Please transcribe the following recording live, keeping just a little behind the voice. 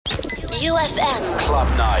FM. Club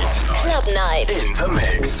Night. Club Night. In the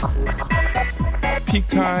Mix. Peak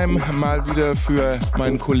Time mal wieder für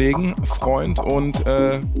meinen Kollegen, Freund und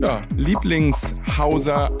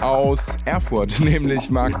Lieblingshauser aus Erfurt, nämlich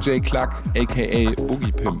Mark J. Cluck, a.k.a.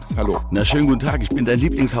 Boogie Pimps. Hallo. Na, schönen guten Tag, ich bin dein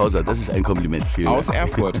Lieblingshauser, das ist ein Kompliment. Vielen Aus Dank.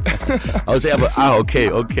 Erfurt. Aus Erfurt,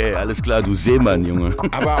 okay, alles klar, du Seemann, Junge.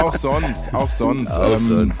 Aber auch sonst.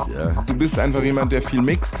 Ja. Du bist einfach jemand, der viel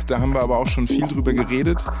mixt, da haben wir aber auch schon viel drüber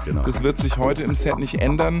geredet. Genau. Das wird sich heute im Set nicht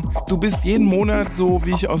ändern. Du bist jeden Monat, so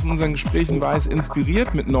wie ich aus unseren Gesprächen weiß,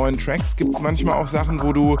 inspiriert mit neuen Tracks. Gibt es manchmal auch Sachen,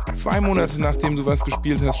 wo du 2 Monate nachdem du was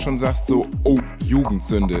gespielt hast, schon sagst so, oh,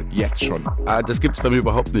 Jugendsünde, jetzt schon. Das gibt's bei mir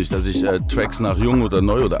überhaupt nicht, dass ich Tracks nach jung oder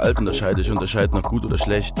neu oder alt unterscheide. Ich unterscheide nach gut oder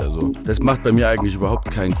schlecht. Also das macht bei mir eigentlich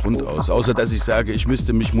überhaupt keinen Grund aus. Außer, dass ich sage, ich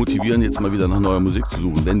müsste mich motivieren, jetzt mal wieder nach neuer Musik zu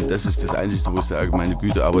suchen. Denn das ist das Einzige, wo ich sage, meine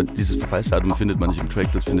Güte, aber dieses Verfallsdatum findet man nicht im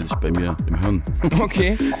Track, das findet sich bei mir im Hirn.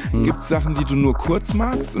 Okay. Gibt es Sachen, die du nur kurz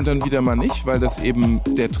magst und dann wieder mal nicht, weil das eben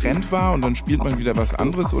der Trend war und dann spielt man wieder was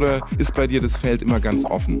anderes, oder ist bei dir das Feld immer ganz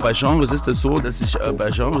offen? Bei Genres ist es so, dass ich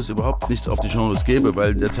bei Genres überhaupt nichts auf die Genres gebe,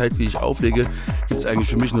 weil der Zeit, wie ich auflege, gibt es eigentlich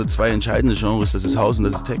für mich nur 2 entscheidende Genres, das ist House und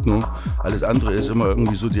das ist Techno. Alles andere ist immer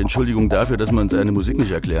irgendwie so die Entschuldigung dafür, dass man seine Musik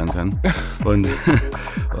nicht erklären kann. Und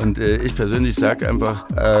ich persönlich sage einfach,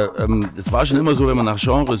 es war schon immer so, wenn man nach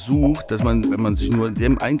Genres sucht, dass man, wenn man sich nur in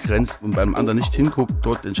dem eingrenzt und beim anderen nicht hinguckt,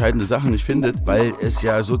 dort entscheidende Sachen nicht findet, weil es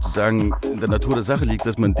ja sozusagen in der Natur der Sache liegt,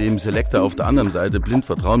 dass man dem Selector auf der anderen Seite blind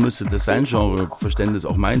vertrauen müsste, dass sein Genreverständnis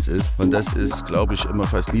auch meins ist. Und das ist, glaube ich, immer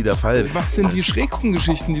fast nie der Fall. Was sind die schrägsten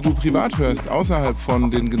Geschichten, die du privat hörst, außerhalb von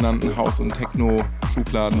den genannten House- und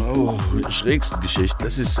Techno-Schubladen? Oh, schrägste Geschichte.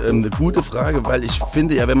 Das ist eine gute Frage, weil ich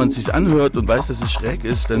finde ja, wenn man es sich anhört und weiß, dass es schräg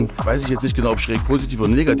ist, dann weiß ich jetzt nicht genau, ob schräg positiv oder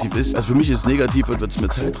negativ ist. Also für mich ist negativ, wird es mir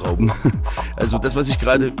Zeit rauben. Also das, was ich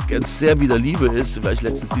gerade ganz sehr wieder liebe, ist, weil ich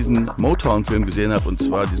letztens diesen Motown-Film gesehen habe, und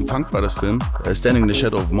zwar diesen Funk Brothers-Film, Standing in the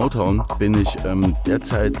Shadow of Motown, bin ich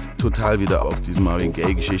derzeit total wieder auf diesen Marvin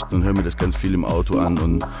Gaye-Geschichten und höre mir das ganz viel im Auto an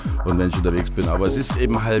und wenn ich unterwegs bin. Aber es ist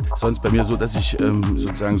eben halt sonst bei mir so, dass ich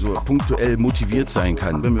sozusagen so punktuell motiviert sein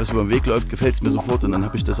kann. Wenn mir was über den Weg läuft, gefällt es mir sofort und dann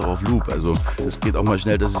habe ich das auch auf Loop. Also das geht auch mal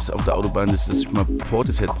schnell, dass es auf der Autobahn ist, dass ich mal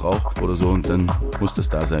Portishead brauche oder so und dann muss das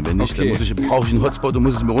da sein. Wenn nicht, okay, dann brauche ich einen Hotspot und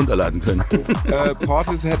muss es mir runterladen können.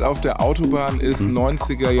 Portishead auf der Autobahn ist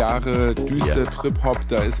 90er Jahre düster Trip-Hop,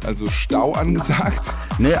 da ist also Stau angesagt.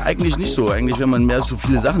 Nee, eigentlich nicht so. Eigentlich, wenn man mehr so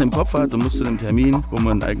viele Sachen im Kopf hat und muss zu einem Termin, wo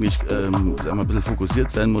man eigentlich ein bisschen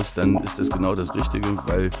fokussiert sein muss, dann ist das genau das Richtige,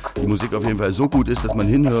 weil die Musik auf jeden Fall so gut ist, dass man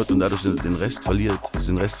hinhört und dadurch den Rest verliert,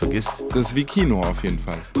 den Rest vergisst. Das ist wie Kino auf jeden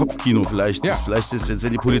Fall. Kopfkino vielleicht. Ja. Vielleicht ist,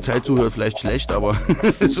 wenn die Polizei zuhört, vielleicht schlecht, aber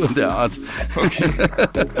so in der Art. Okay.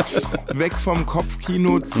 Weg vom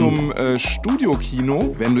Kopfkino zum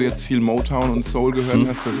Studiokino. Wenn du jetzt viel Motown und Soul gehört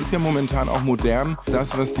hast, das ist ja momentan auch modern.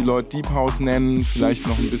 Das, was die Leute Deep House nennen, vielleicht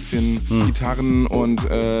noch ein bisschen Gitarren und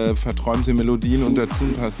verträumte Melodien und dazu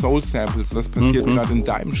ein paar Soul-Samples. Was passiert gerade in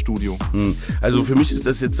deinem Studio? Also für mich ist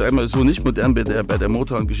das jetzt einmal so nicht modern bei der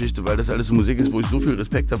Motown-Geschichte, weil das alles so Musik ist, wo ich so viel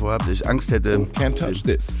Respekt davor habe, dass ich Angst hätte. Can't touch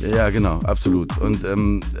this. Ja, genau, absolut. Und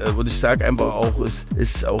ich sage einfach auch, es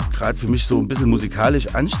ist auch gerade für mich so ein bisschen musikalisch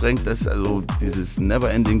anstrengend, dass also dieses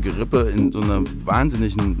Never-Ending-Gerippe in so einer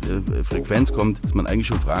wahnsinnigen Frequenz kommt, dass man eigentlich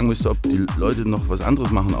schon fragen müsste, ob die Leute noch was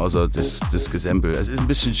anderes machen, außer das Gesample. Es ist ein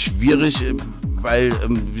bisschen schwierig, weil,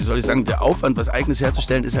 wie soll ich sagen, der Aufwand, was Eigenes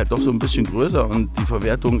herzustellen, ist halt doch so ein bisschen größer und die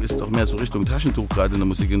Verwertung ist doch mehr so Richtung Taschentuch gerade in der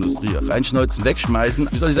Musikindustrie. Reinschneuzen, wegschmeißen.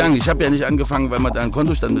 Wie soll ich sagen, ich habe ja nicht angefangen, weil man da einen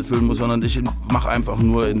Kontostand mitfüllen muss, sondern ich mache einfach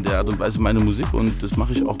nur in der Art und Weise meine Musik und das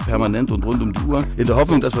mache ich auch permanent und rund um die Uhr, in der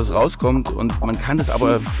Hoffnung, dass was rauskommt und man kann das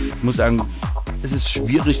aber, ich muss sagen, es ist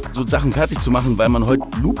schwierig, so Sachen fertig zu machen, weil man heute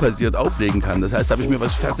loop-basiert auflegen kann. Das heißt, habe ich mir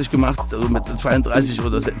was fertig gemacht, also mit 32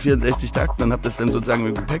 oder 64 Takten, dann habe das dann sozusagen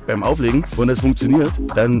im Gepäck beim Auflegen. Und das funktioniert,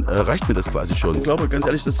 dann reicht mir das quasi schon. Ich glaube ganz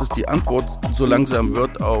ehrlich, dass das die Antwort so langsam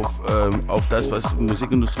wird auf das, was die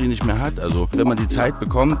Musikindustrie nicht mehr hat. Also wenn man die Zeit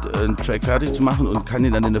bekommt, einen Track fertig zu machen und kann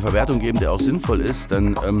ihn dann in eine Verwertung geben, der auch sinnvoll ist,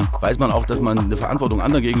 dann weiß man auch, dass man eine Verantwortung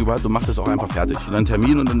anderen gegenüber hat und macht das auch einfach fertig. Und einen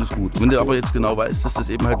Termin und dann ist gut. Und wenn du aber jetzt genau weißt, dass das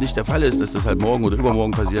eben halt nicht der Fall ist, dass das halt morgen oder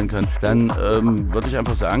übermorgen passieren kann, dann würde ich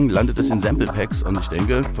einfach sagen, landet das in Sample Packs und ich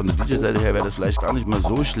denke, von der DJ-Seite her wäre das vielleicht gar nicht mal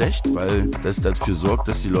so schlecht, weil das dafür sorgt,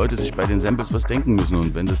 dass die Leute sich bei den Samples was denken müssen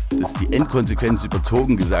und wenn das die Endkonsequenz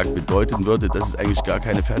überzogen gesagt bedeuten würde, dass es eigentlich gar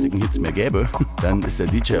keine fertigen Hits mehr gäbe, dann ist der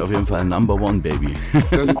DJ auf jeden Fall Number One, Baby.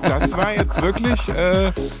 Das war jetzt wirklich,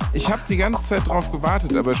 ich habe die ganze Zeit drauf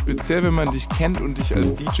gewartet, aber speziell, wenn man dich kennt und dich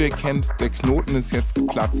als DJ kennt, der Knoten ist jetzt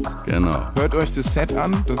geplatzt. Genau. Hört euch das Set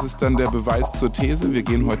an, das ist dann der Beweis zur These. Wir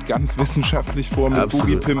gehen heute ganz wissenschaftlich vor mit Absolut.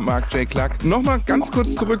 Boogie Pimp, Mark J. Clark. Nochmal ganz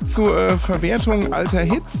kurz zurück zur Verwertung alter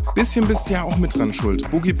Hits. Bisschen bist du ja auch mit dran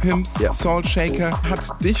schuld. Boogie Pimps, Ja. Salt Shaker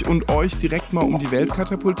hat dich und euch direkt mal um die Welt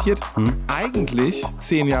katapultiert. Eigentlich,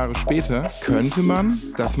 10 Jahre später, könnte man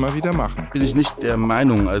das mal wieder machen. Bin ich nicht der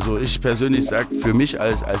Meinung. Also ich persönlich sage, für mich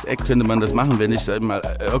als Act könnte man das machen, wenn ich sag mal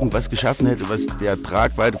irgendwas geschaffen hätte, was der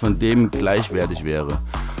Tragweite von dem gleichwertig wäre.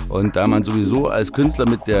 Und da man sowieso als Künstler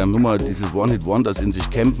mit der Nummer dieses One-Hit-Wonders in sich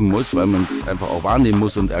kämpfen muss, weil man es einfach auch wahrnehmen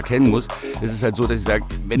muss und erkennen muss, ist es halt so, dass ich sage,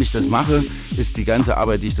 wenn ich das mache, ist die ganze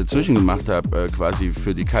Arbeit, die ich dazwischen gemacht habe, quasi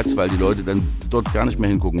für die Katz, weil die Leute dann dort gar nicht mehr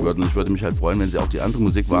hingucken würden. Und ich würde mich halt freuen, wenn sie auch die andere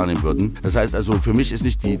Musik wahrnehmen würden. Das heißt also, für mich ist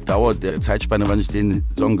nicht die Dauer der Zeitspanne, wann ich den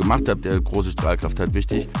Song gemacht habe, der große Strahlkraft hat,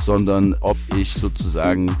 wichtig, sondern ob ich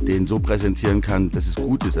sozusagen den so präsentieren kann, dass es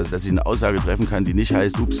gut ist. Also, dass ich eine Aussage treffen kann, die nicht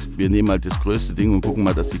heißt, ups, wir nehmen halt das größte Ding und gucken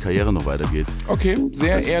mal, dass die Karriere noch weitergeht. Okay,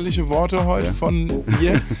 sehr ehrliche Worte heute von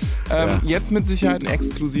dir. Jetzt mit Sicherheit ein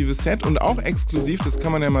exklusives Set und auch exklusiv, das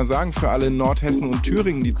kann man ja mal sagen, für alle in Nordhessen und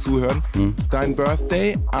Thüringen, die zuhören, dein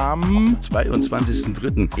Birthday am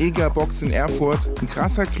 22.03. Egerbox in Erfurt. Ein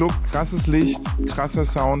krasser Club, krasses Licht, krasser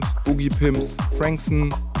Sound, Boogie Pimps,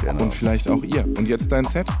 Frankson und vielleicht auch ihr. Und jetzt dein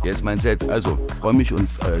Set? Jetzt mein Set. Also, freue mich und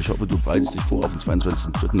ich hoffe, du bereitest dich vor auf den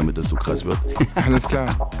 22.03., damit das so krass wird. Alles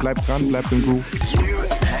klar, bleibt dran, bleibt im Groove.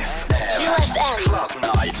 UFM.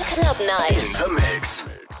 Club Night. In the mix.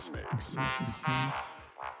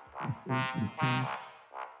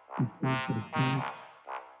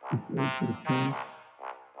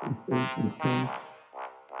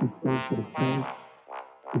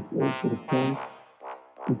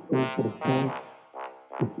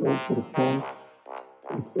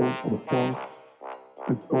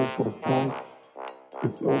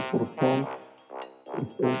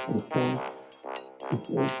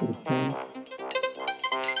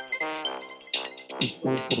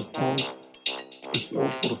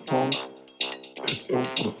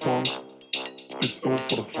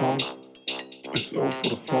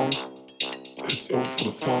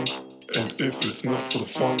 And if it's not for the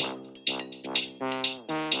funk,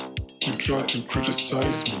 you try to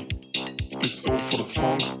criticize me. It's all for the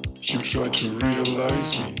funk, you try to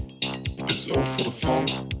realize me. It's all for the funk,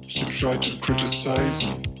 you try to criticize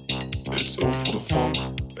me. It's all for the funk,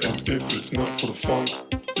 and if it's not for the funk,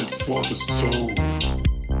 it's for the soul.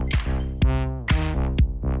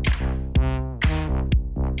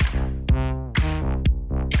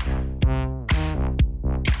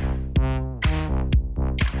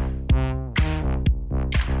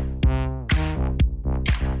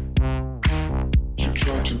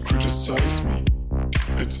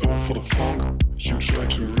 It's all for the funk, you try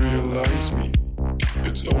to realize me.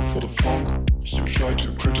 It's all for the funk, you try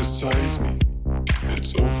to criticize me.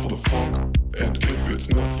 It's all for the funk, and if it's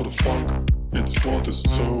not for the funk, it's for the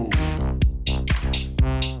soul.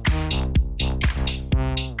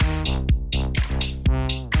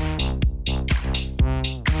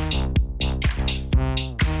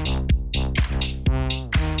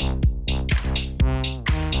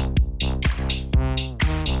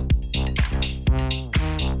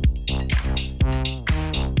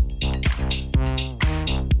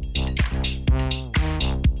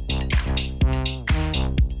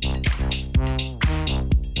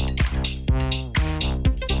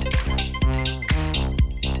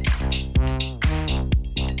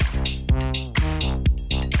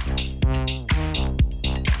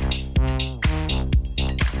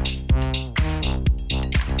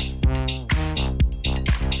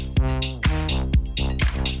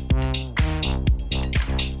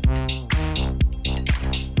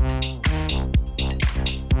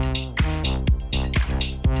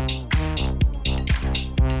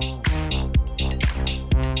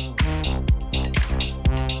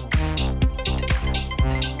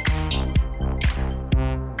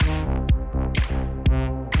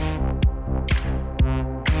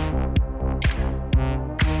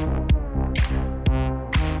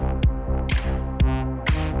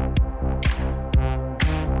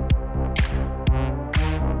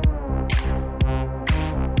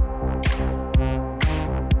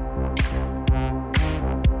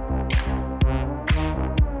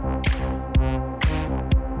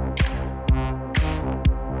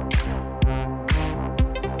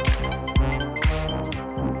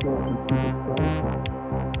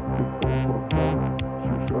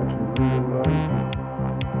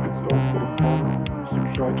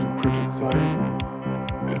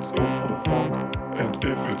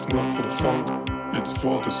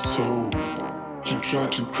 For the soul, you try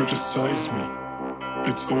to criticize me.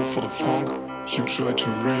 It's all for the funk, you try to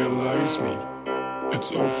realize me.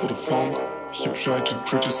 It's all for the funk, you try to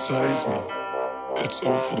criticize me. it's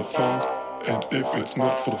all for the funk. And if it's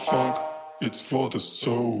not for the funk, it's for the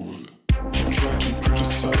soul. You try to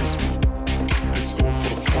criticize me, it's all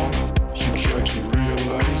for the funk. You try to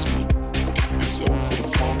realize me, it's all for the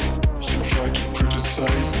funk. You try to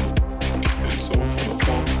criticize me, it's all for the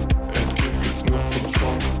funk. And if it's not for the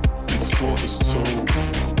funk, it's for the soul.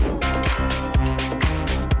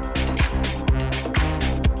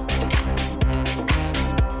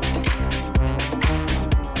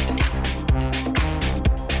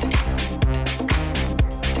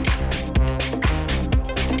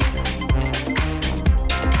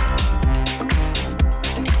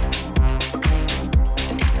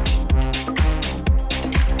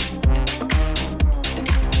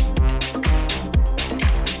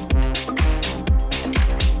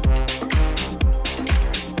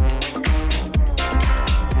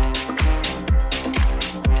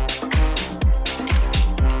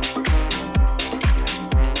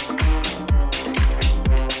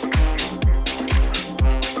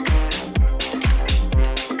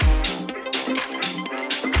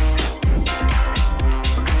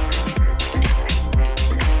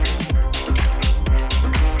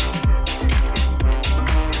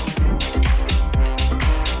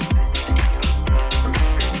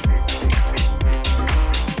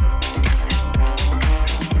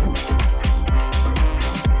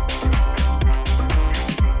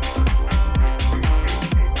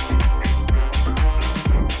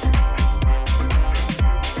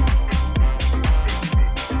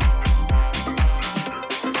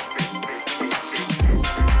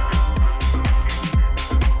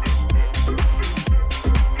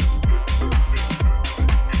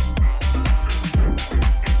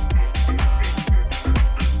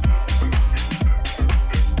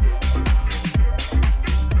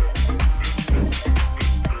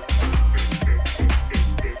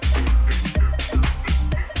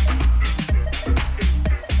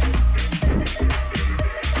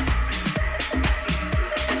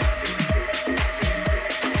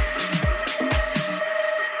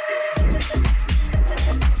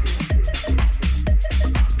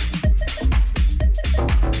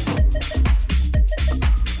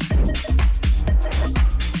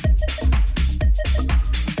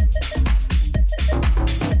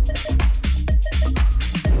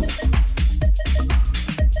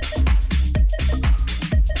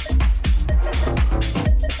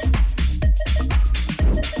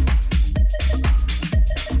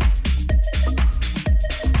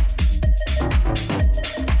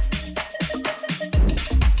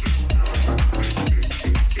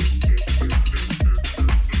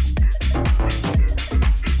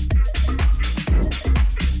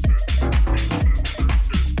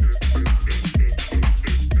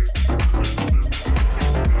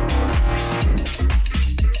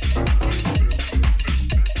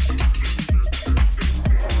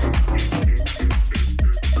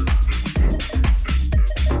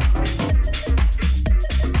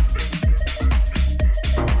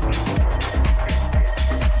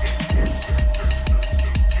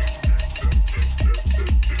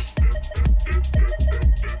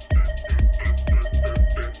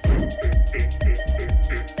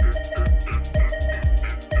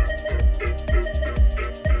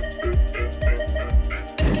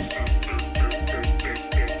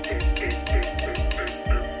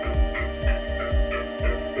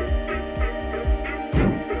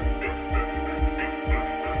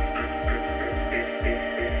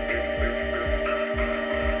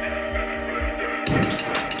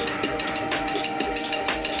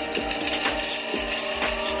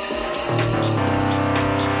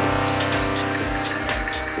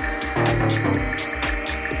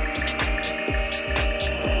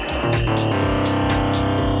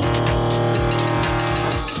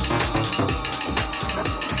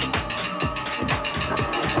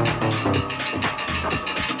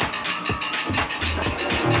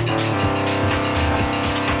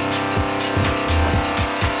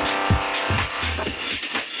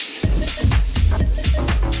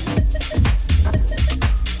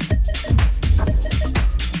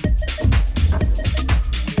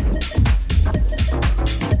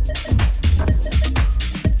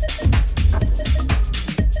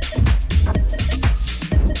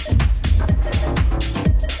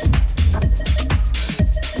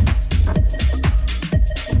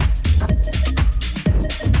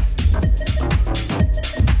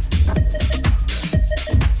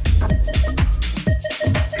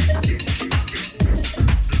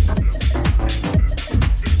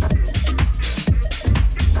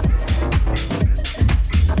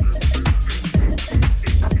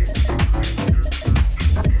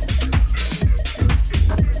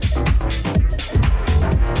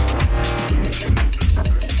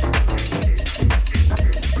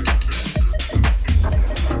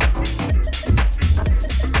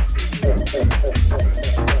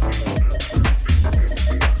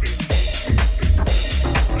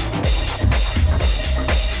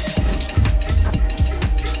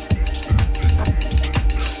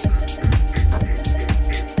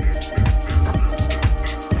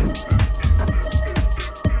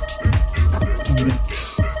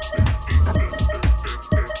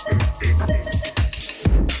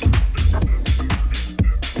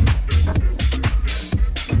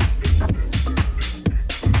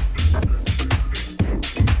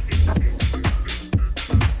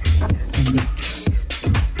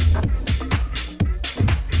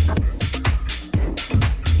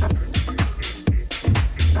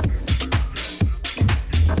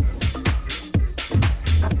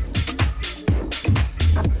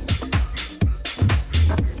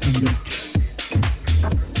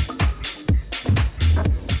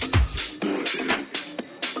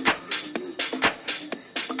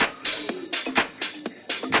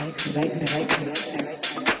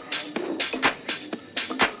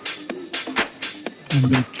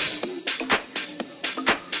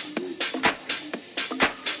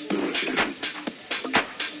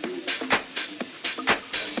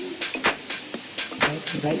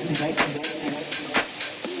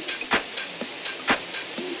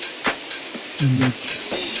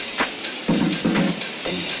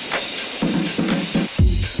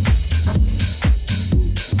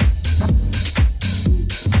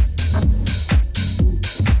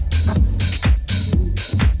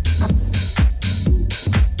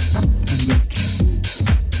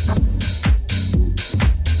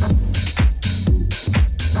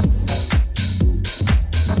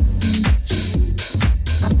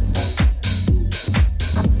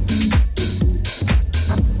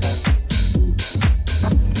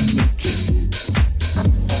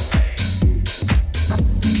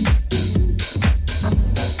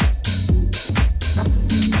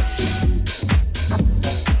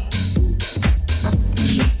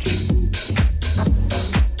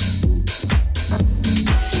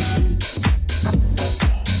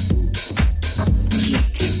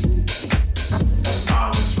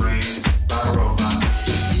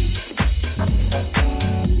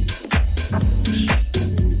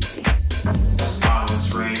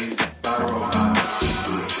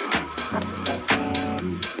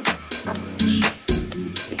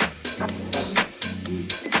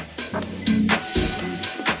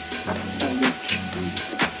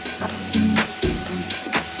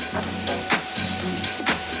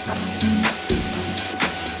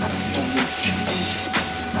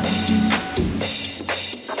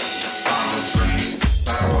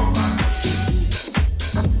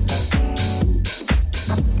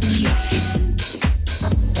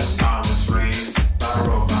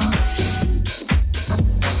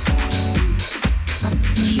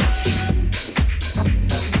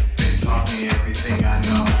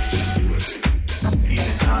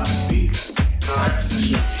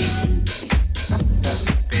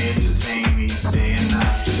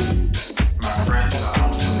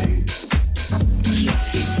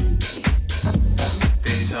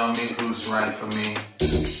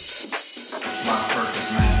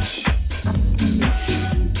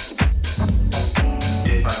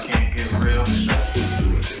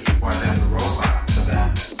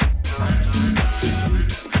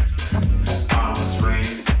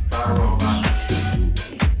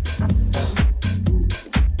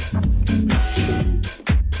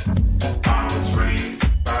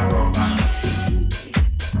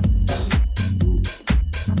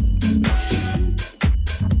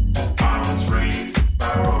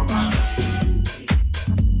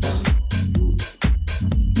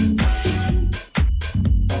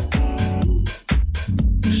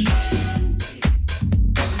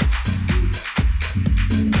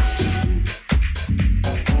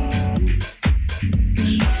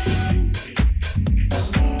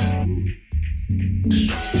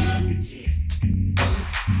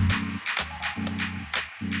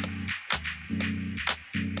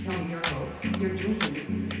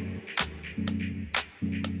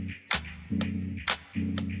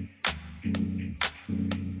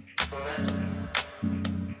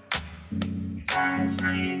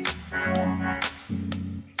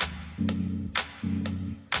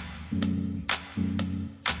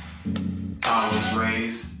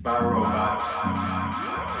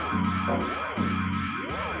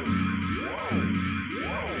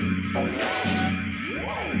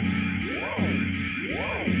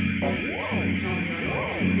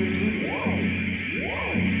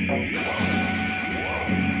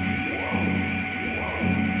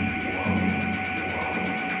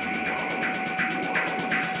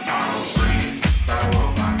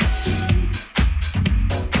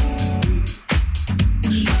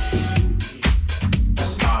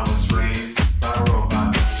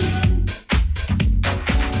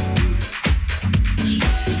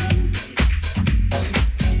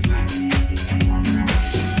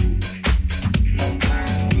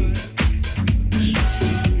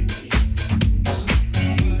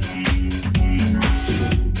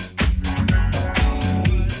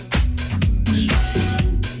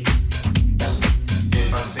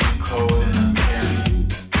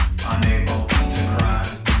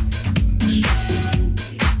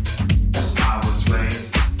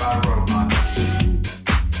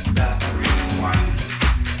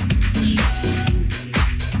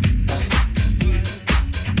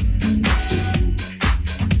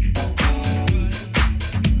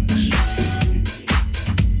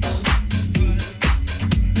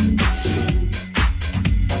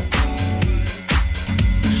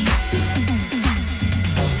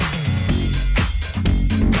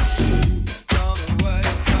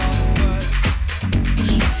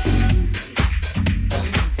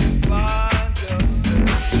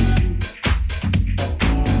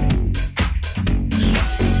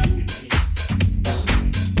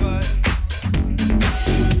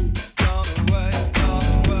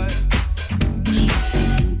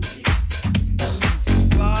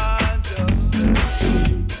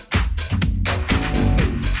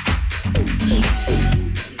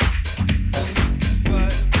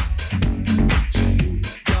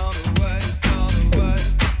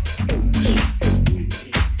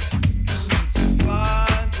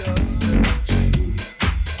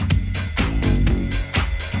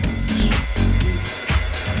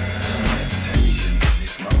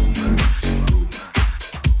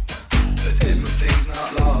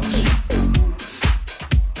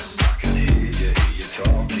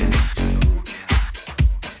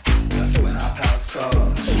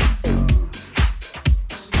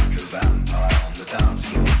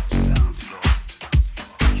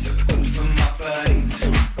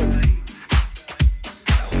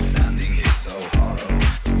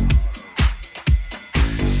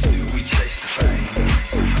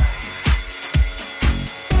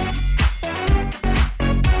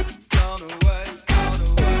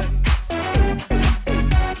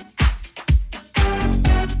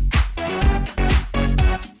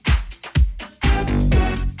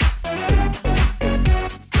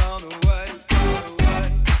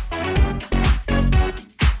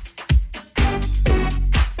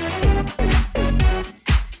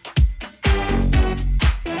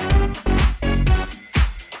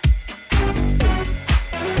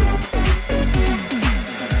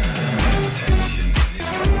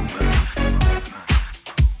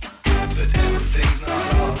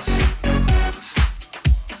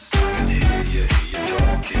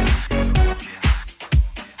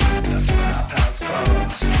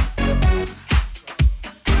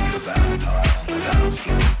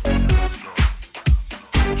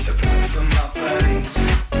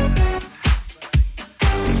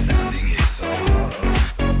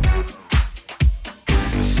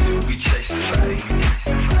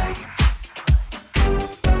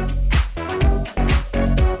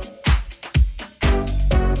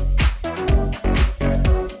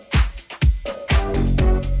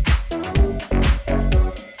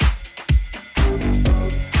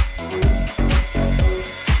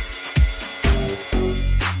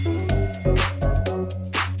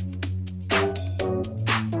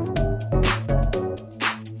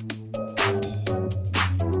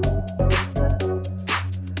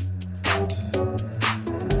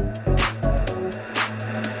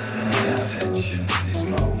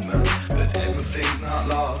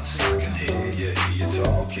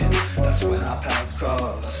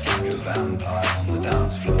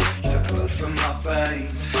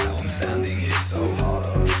 veins. Now I'm standing here so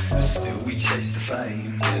hollow, but still we chase the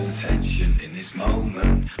fame. There's a tension in this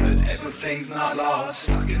moment, but everything's not lost.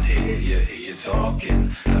 I can hear you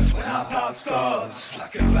talking. That's when our paths cross,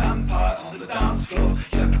 like a vampire on the dance floor.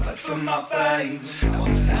 Suck the blood from my veins. Now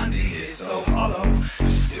I'm standing here so hollow,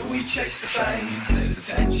 but still we chase the fame. There's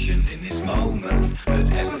a tension in this moment,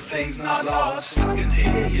 but everything's not lost. I can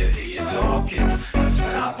hear you talking. That's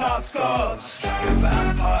when our paths cross, like a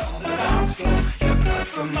vampire on the dance floor. Suck the blood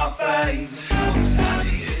from my veins. Now I'm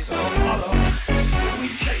standing here so hollow, but still we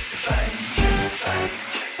chase the fame. Chase the fame.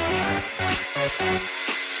 Chase the fame.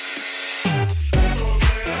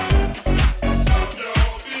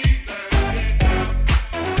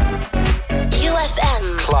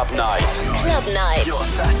 Club Night. Club Night. Your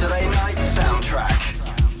Saturday night soundtrack.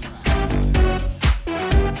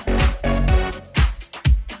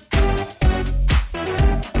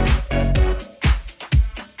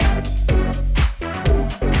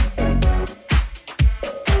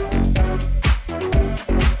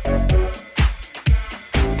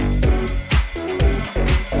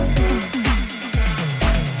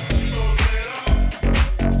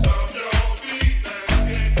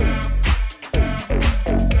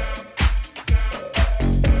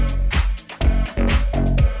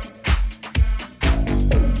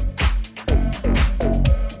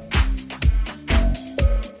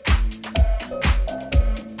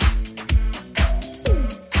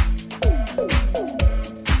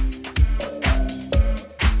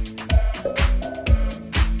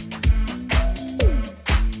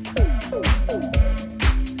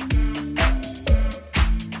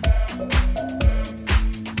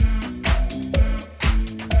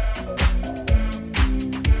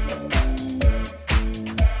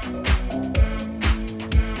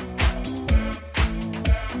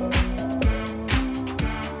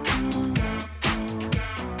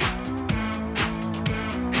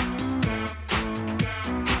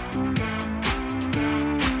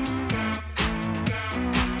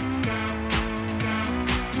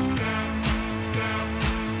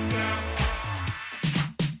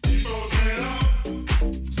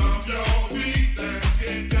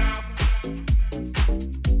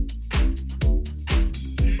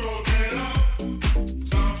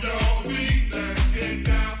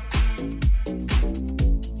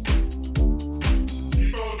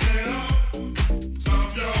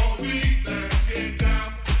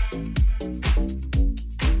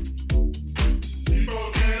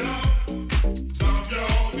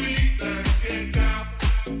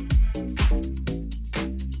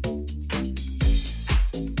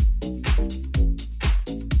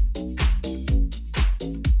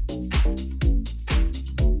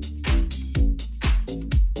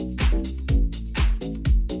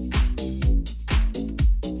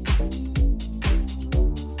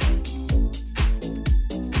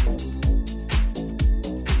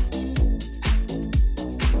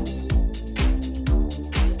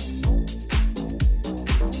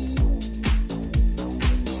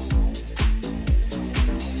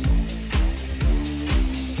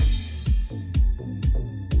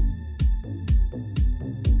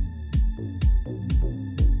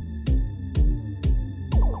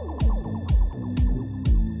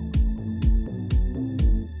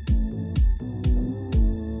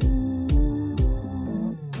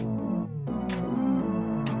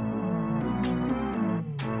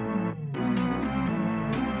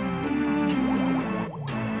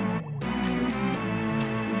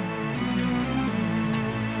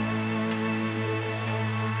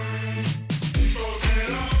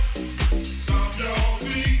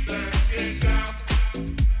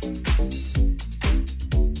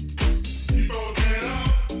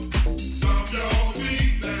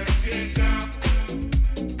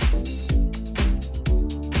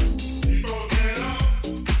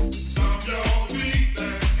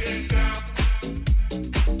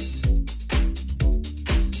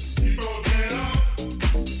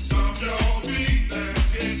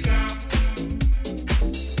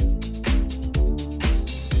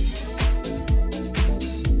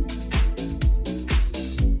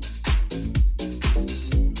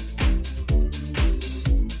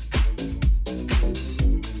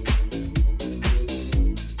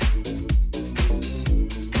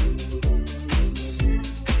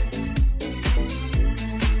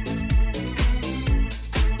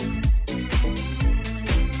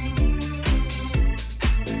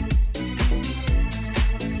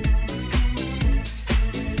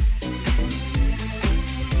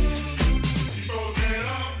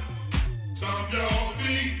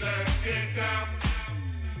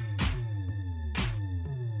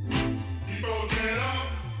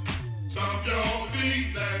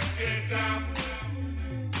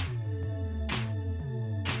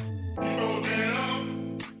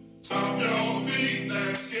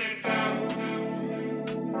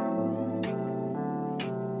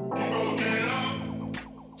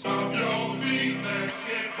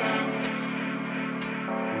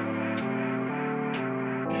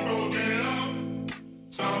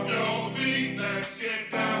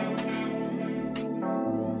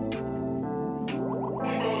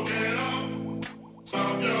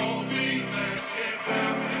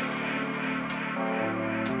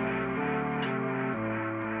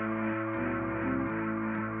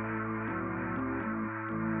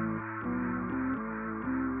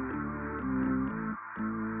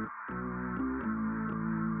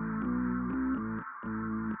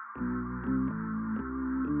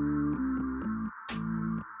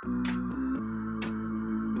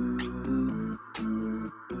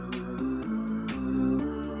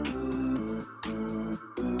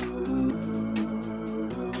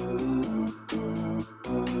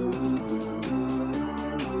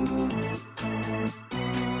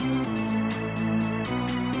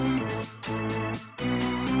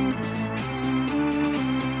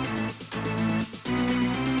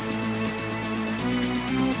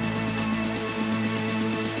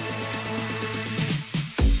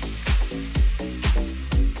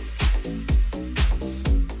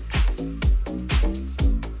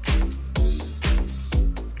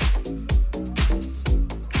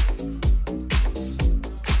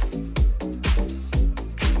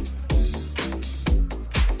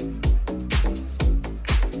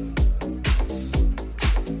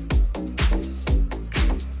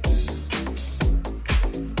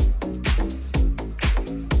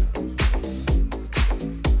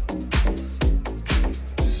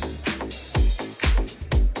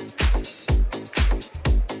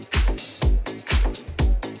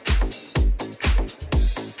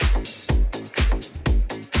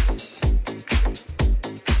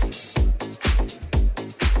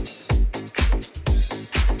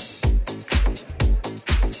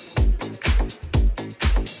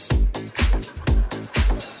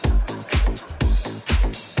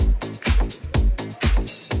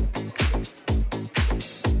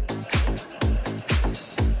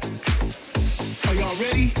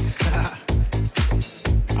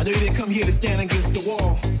 come here to stand against the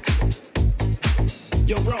wall.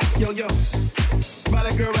 Yo, bro, yo. Buy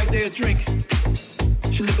that girl right there a drink.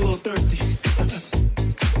 She look a little thirsty.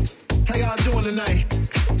 How y'all doing tonight?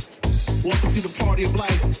 Welcome to the party of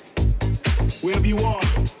life. Wherever you are,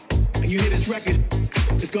 and you hear this record,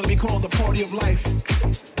 it's gonna be called the party of life.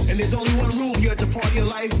 And there's only one rule here at the party of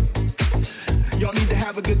life. Y'all need to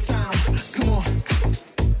have a good time. Come on.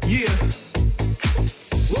 Yeah.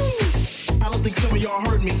 Woo! I don't think some of y'all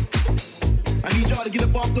heard me. I need y'all to get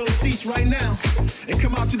up off those seats right now and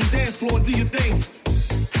come out to the dance floor and do your thing.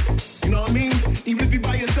 You know what I mean? Even if you're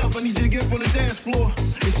by yourself, I need you to get up on the dance floor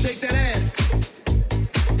and shake that ass.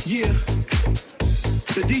 Yeah.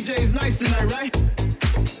 The DJ is nice tonight, right?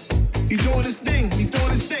 He's doing his thing. He's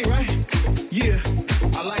doing his thing, right? Yeah.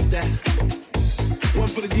 I like that. One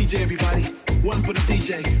for the DJ, everybody. One for the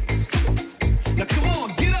DJ. Now come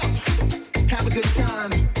on, get up. Have a good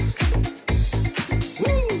time.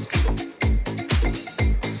 Woo!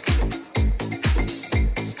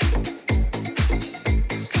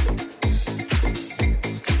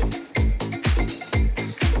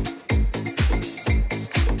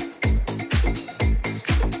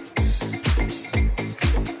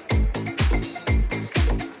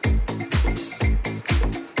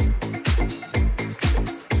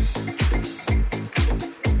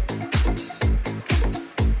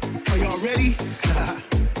 Ready?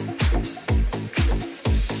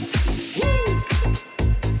 Woo!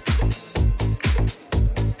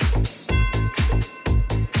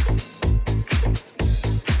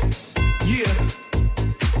 Yeah.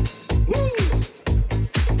 Woo!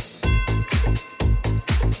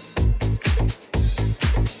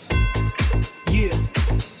 Yeah.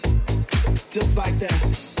 Just like that.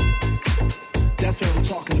 That's what I'm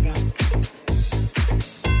talking about.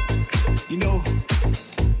 You know,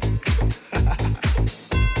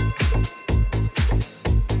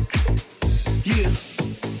 yeah.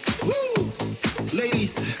 Woo!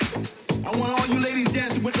 Ladies, I want all you ladies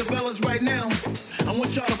dancing with the fellas right now. I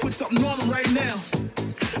want y'all to put something on them right now.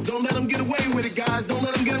 Don't let them get away with it, guys. Don't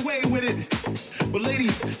let them get away with it. But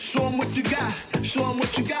ladies, show them what you got. Show them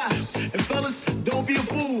what you got. And fellas, don't be a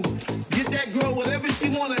fool. Get that girl whatever she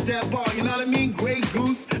want at that bar. You know what I mean? Grey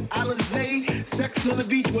Goose, Alizé, Sex on the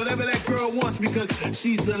Beach, whatever that girl wants, because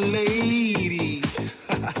she's a lady.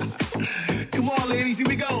 Come on, ladies, here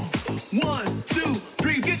we go. 1, 2,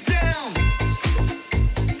 3, get down.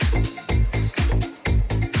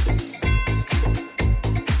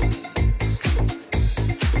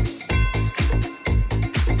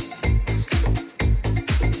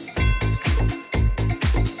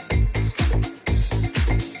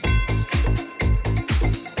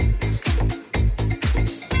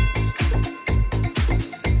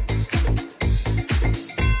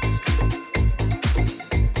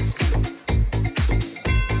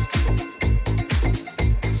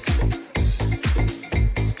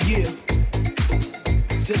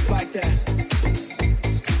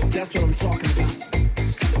 That's what I'm talking about.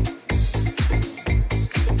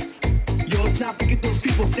 Yo, let's not forget those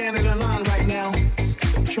people standing in line right now,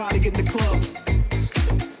 trying to get in the club.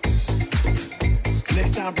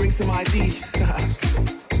 Next time, bring some ID.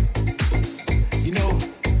 You know,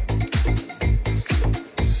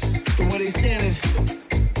 from where they standing,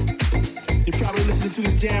 you're probably listening to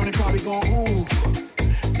this jam and they're probably going, ooh,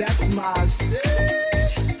 that's my shit.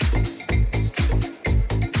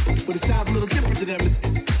 But it sounds a little different to them. It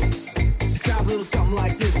sounds a little something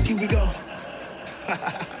like this. Here we go.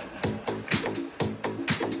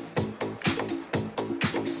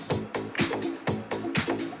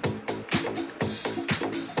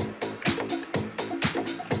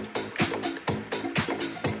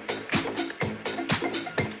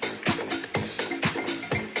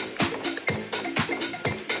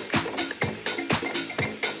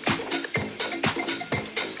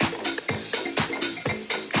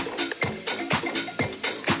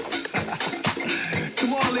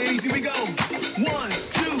 Come on, ladies, here we go. 1,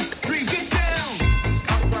 2, 3, get down.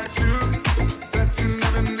 I'm quite sure that you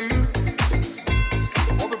never knew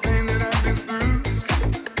all the pain that I've been through.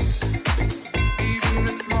 Even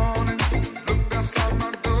this morning, looked outside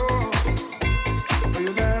my door, saw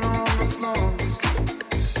you laying on the floor.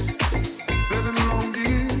 7 long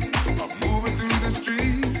years of moving through the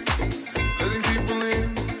streets, letting people in,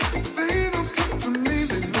 but they don't talk to me.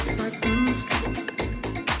 They look like you.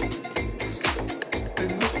 They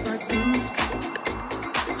look like you.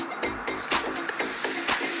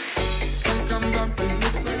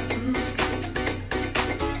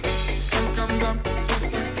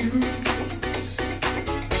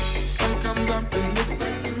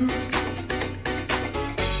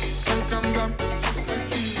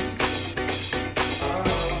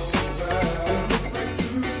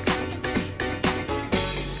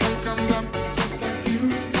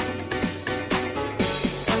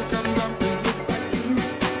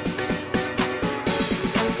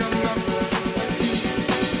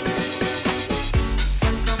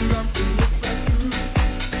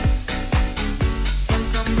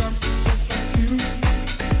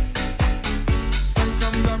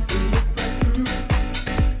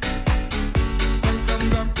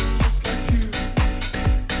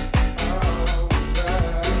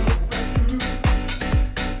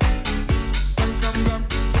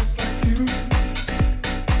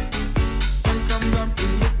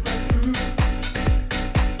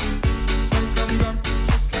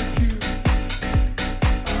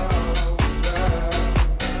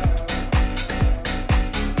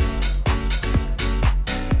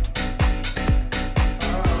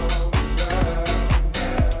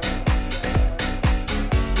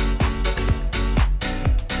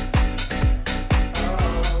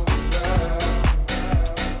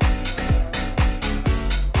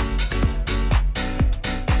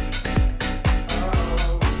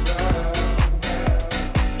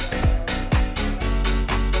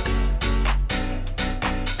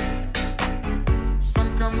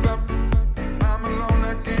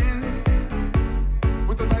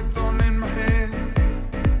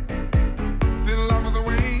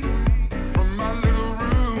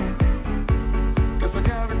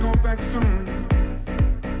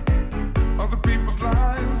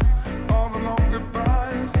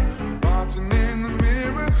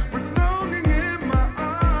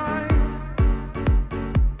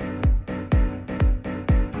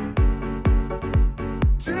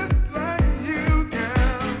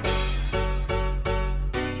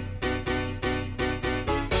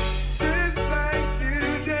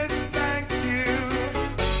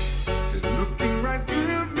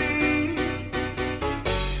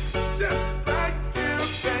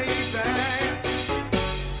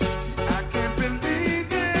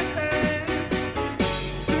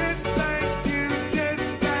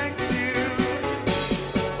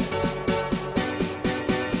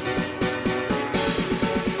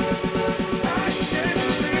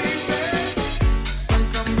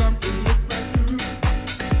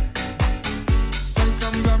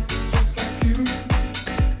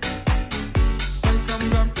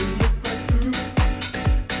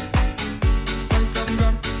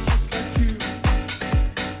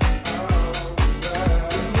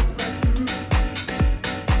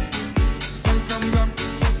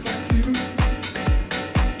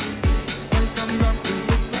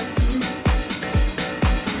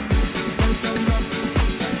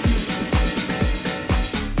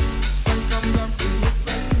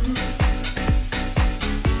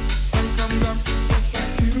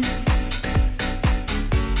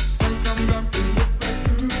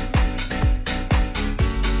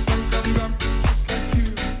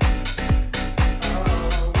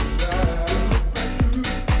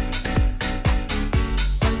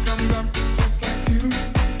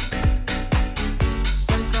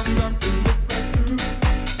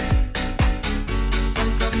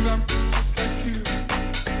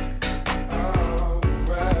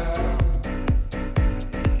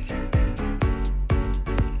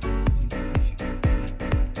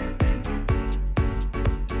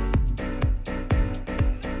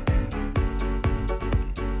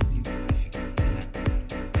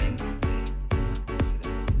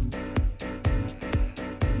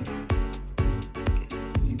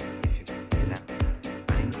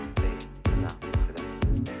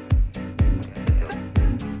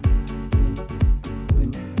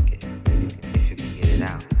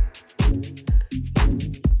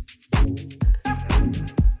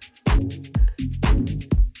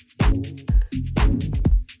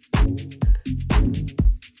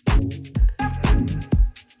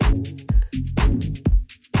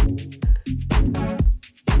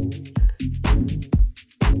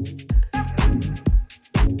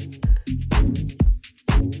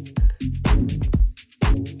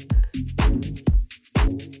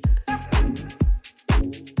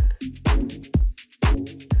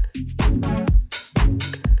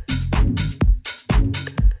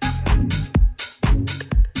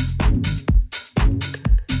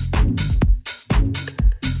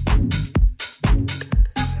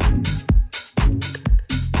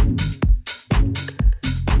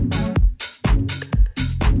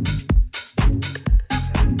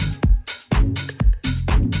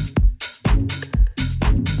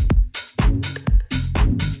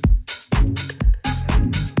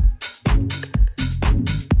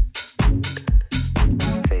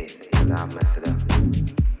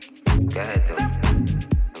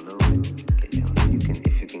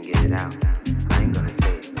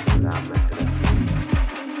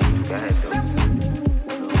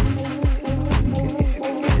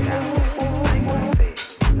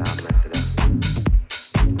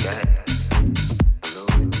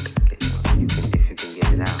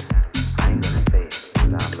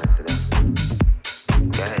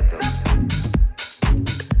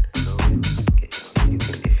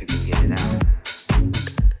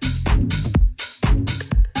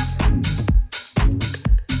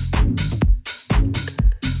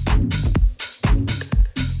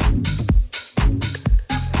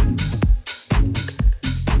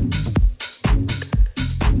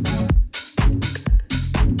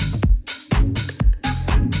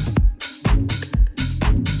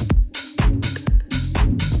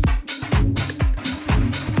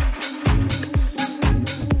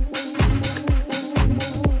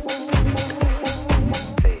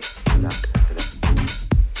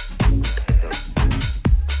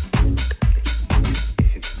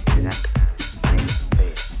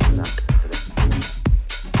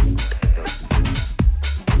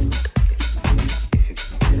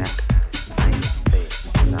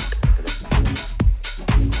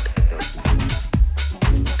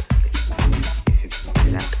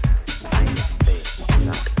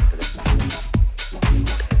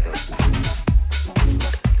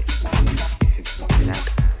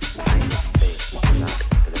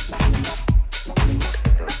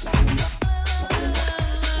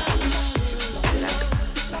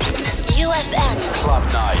 FM. Club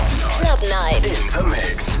Night. Club Night. In the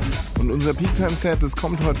Mix. Und unser Peak-Time-Set, das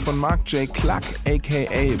kommt heute von Mark J. Cluck,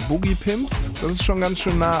 a.k.a. Boogie Pimps. Das ist schon ganz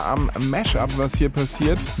schön nah am Mashup, was hier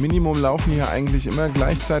passiert. Minimum laufen hier eigentlich immer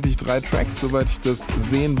gleichzeitig 3 Tracks, soweit ich das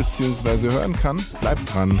sehen bzw. hören kann.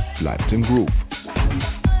 Bleibt dran, bleibt im Groove.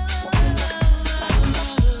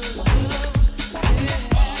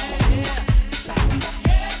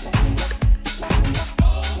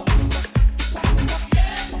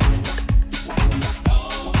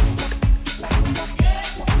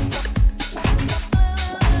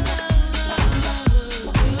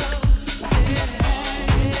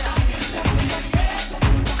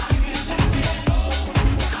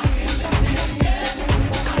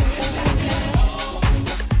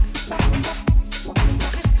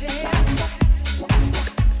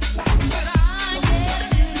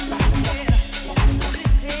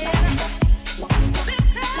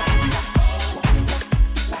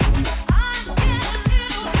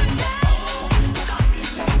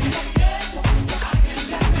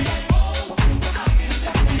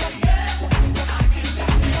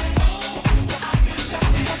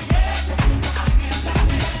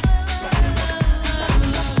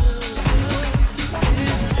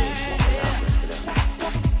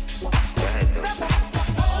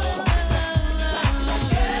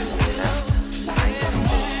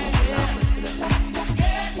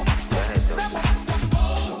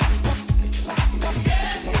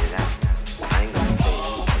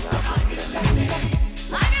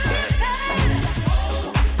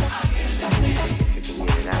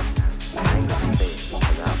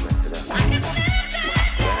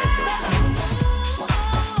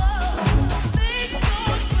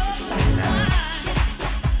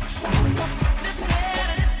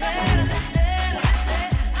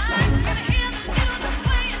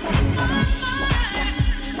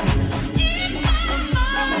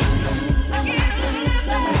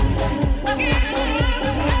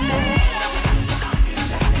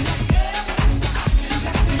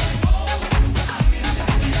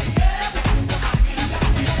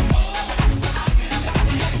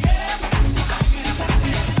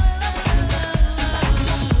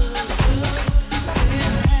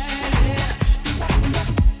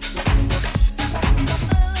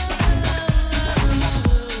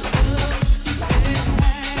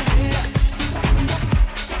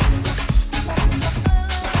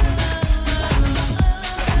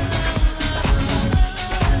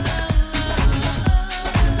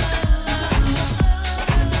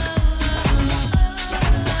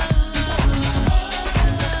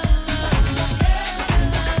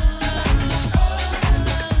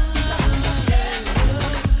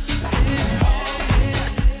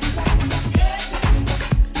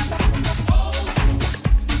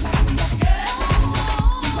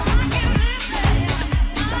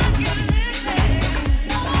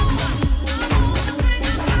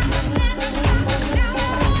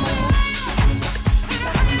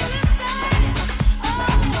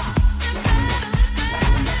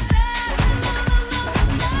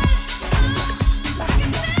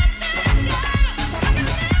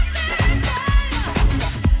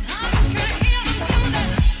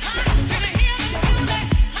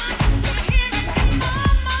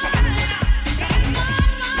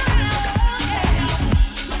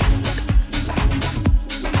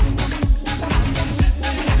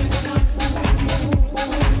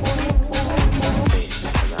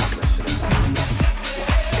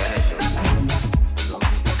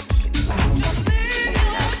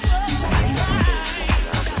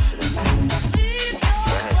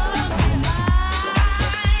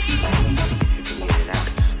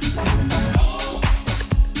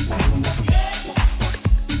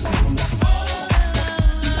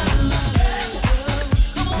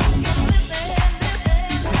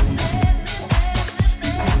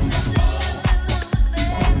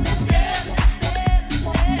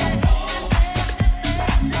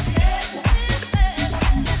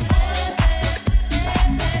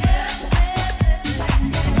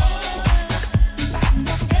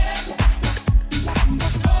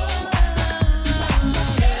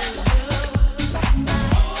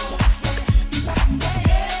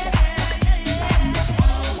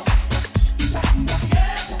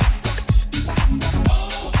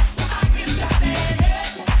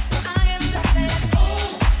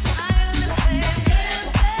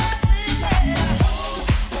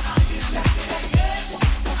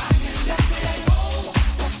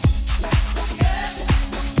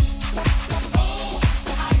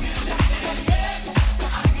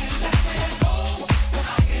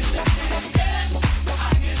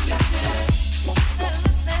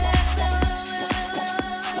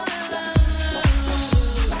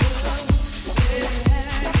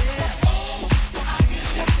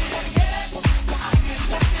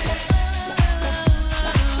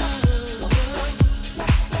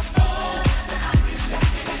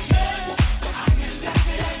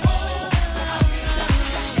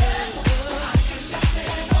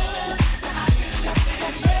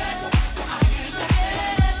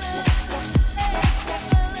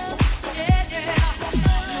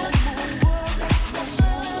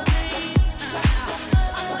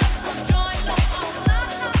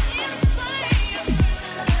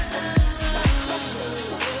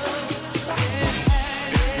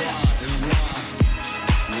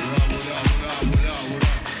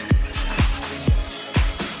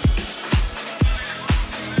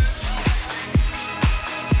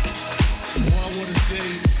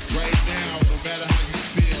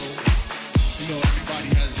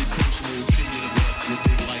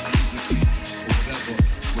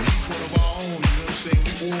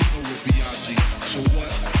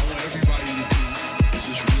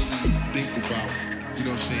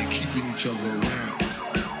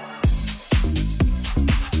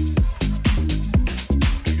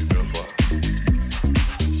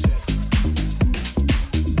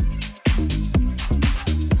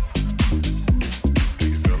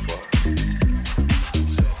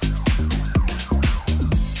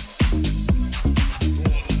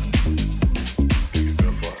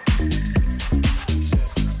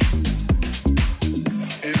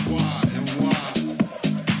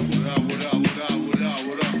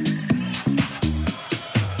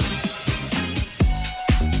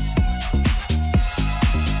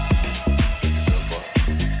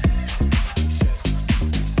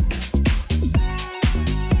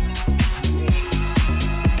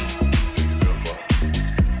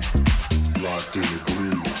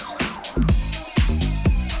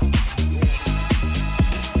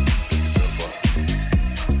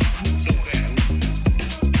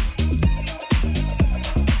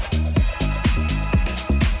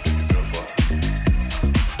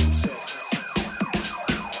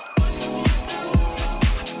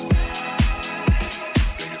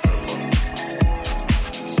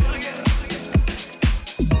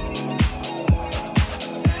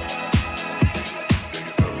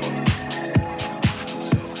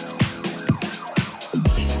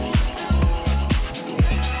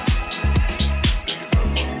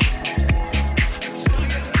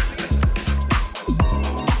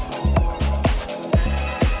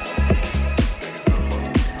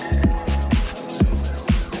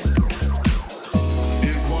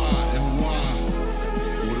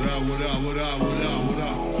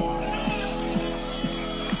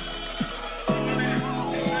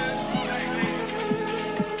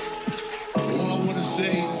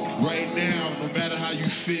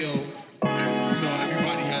 Feel, you know,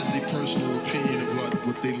 everybody has their personal opinion of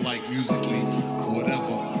what they like musically or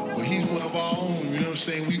whatever. But he's one of our own, you know what I'm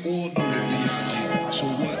saying? We all know the B.I.G. So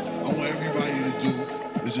what I want everybody to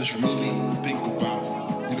do is just really think about,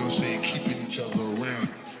 you know what I'm saying, keeping each other around.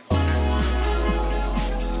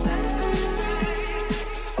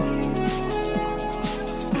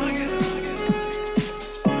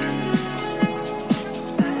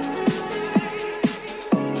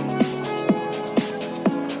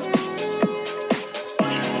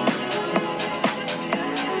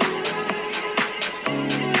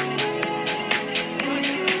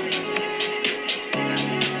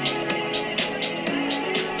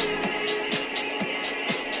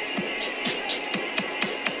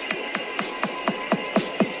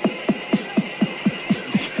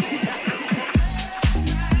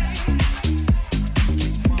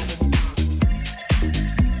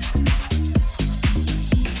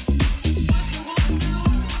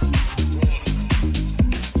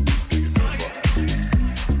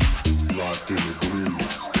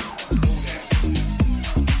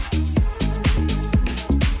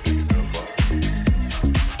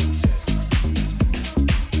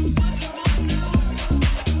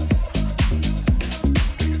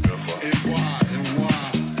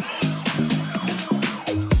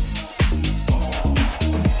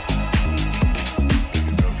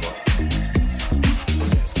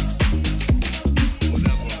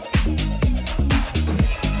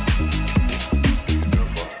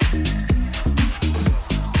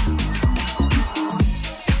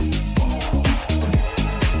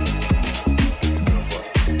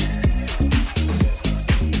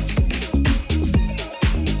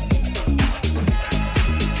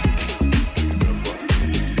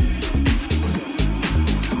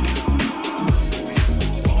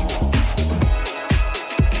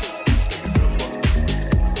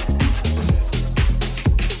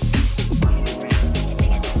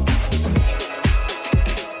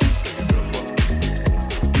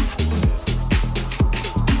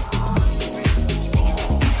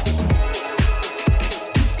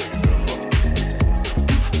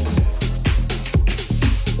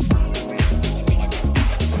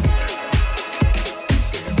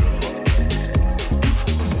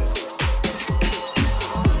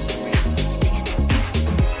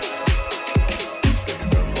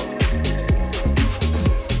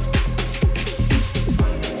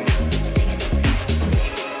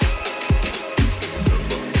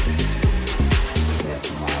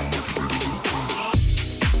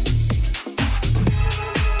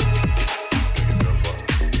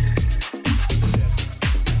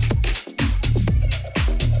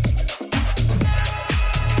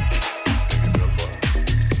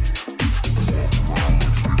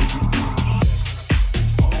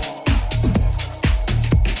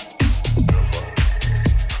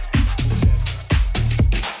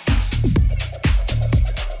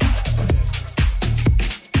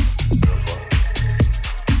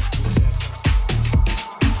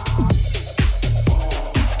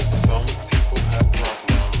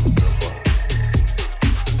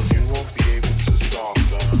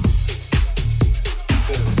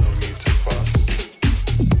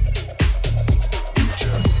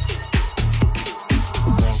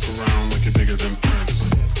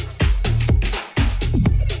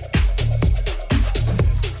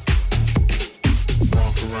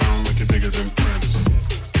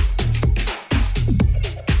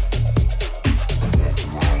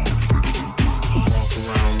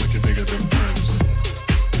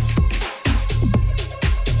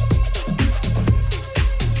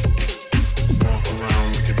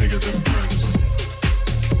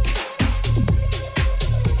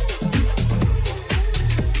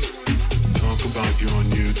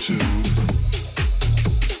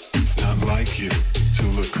 like you to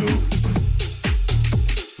look cool.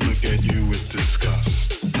 Look at you with the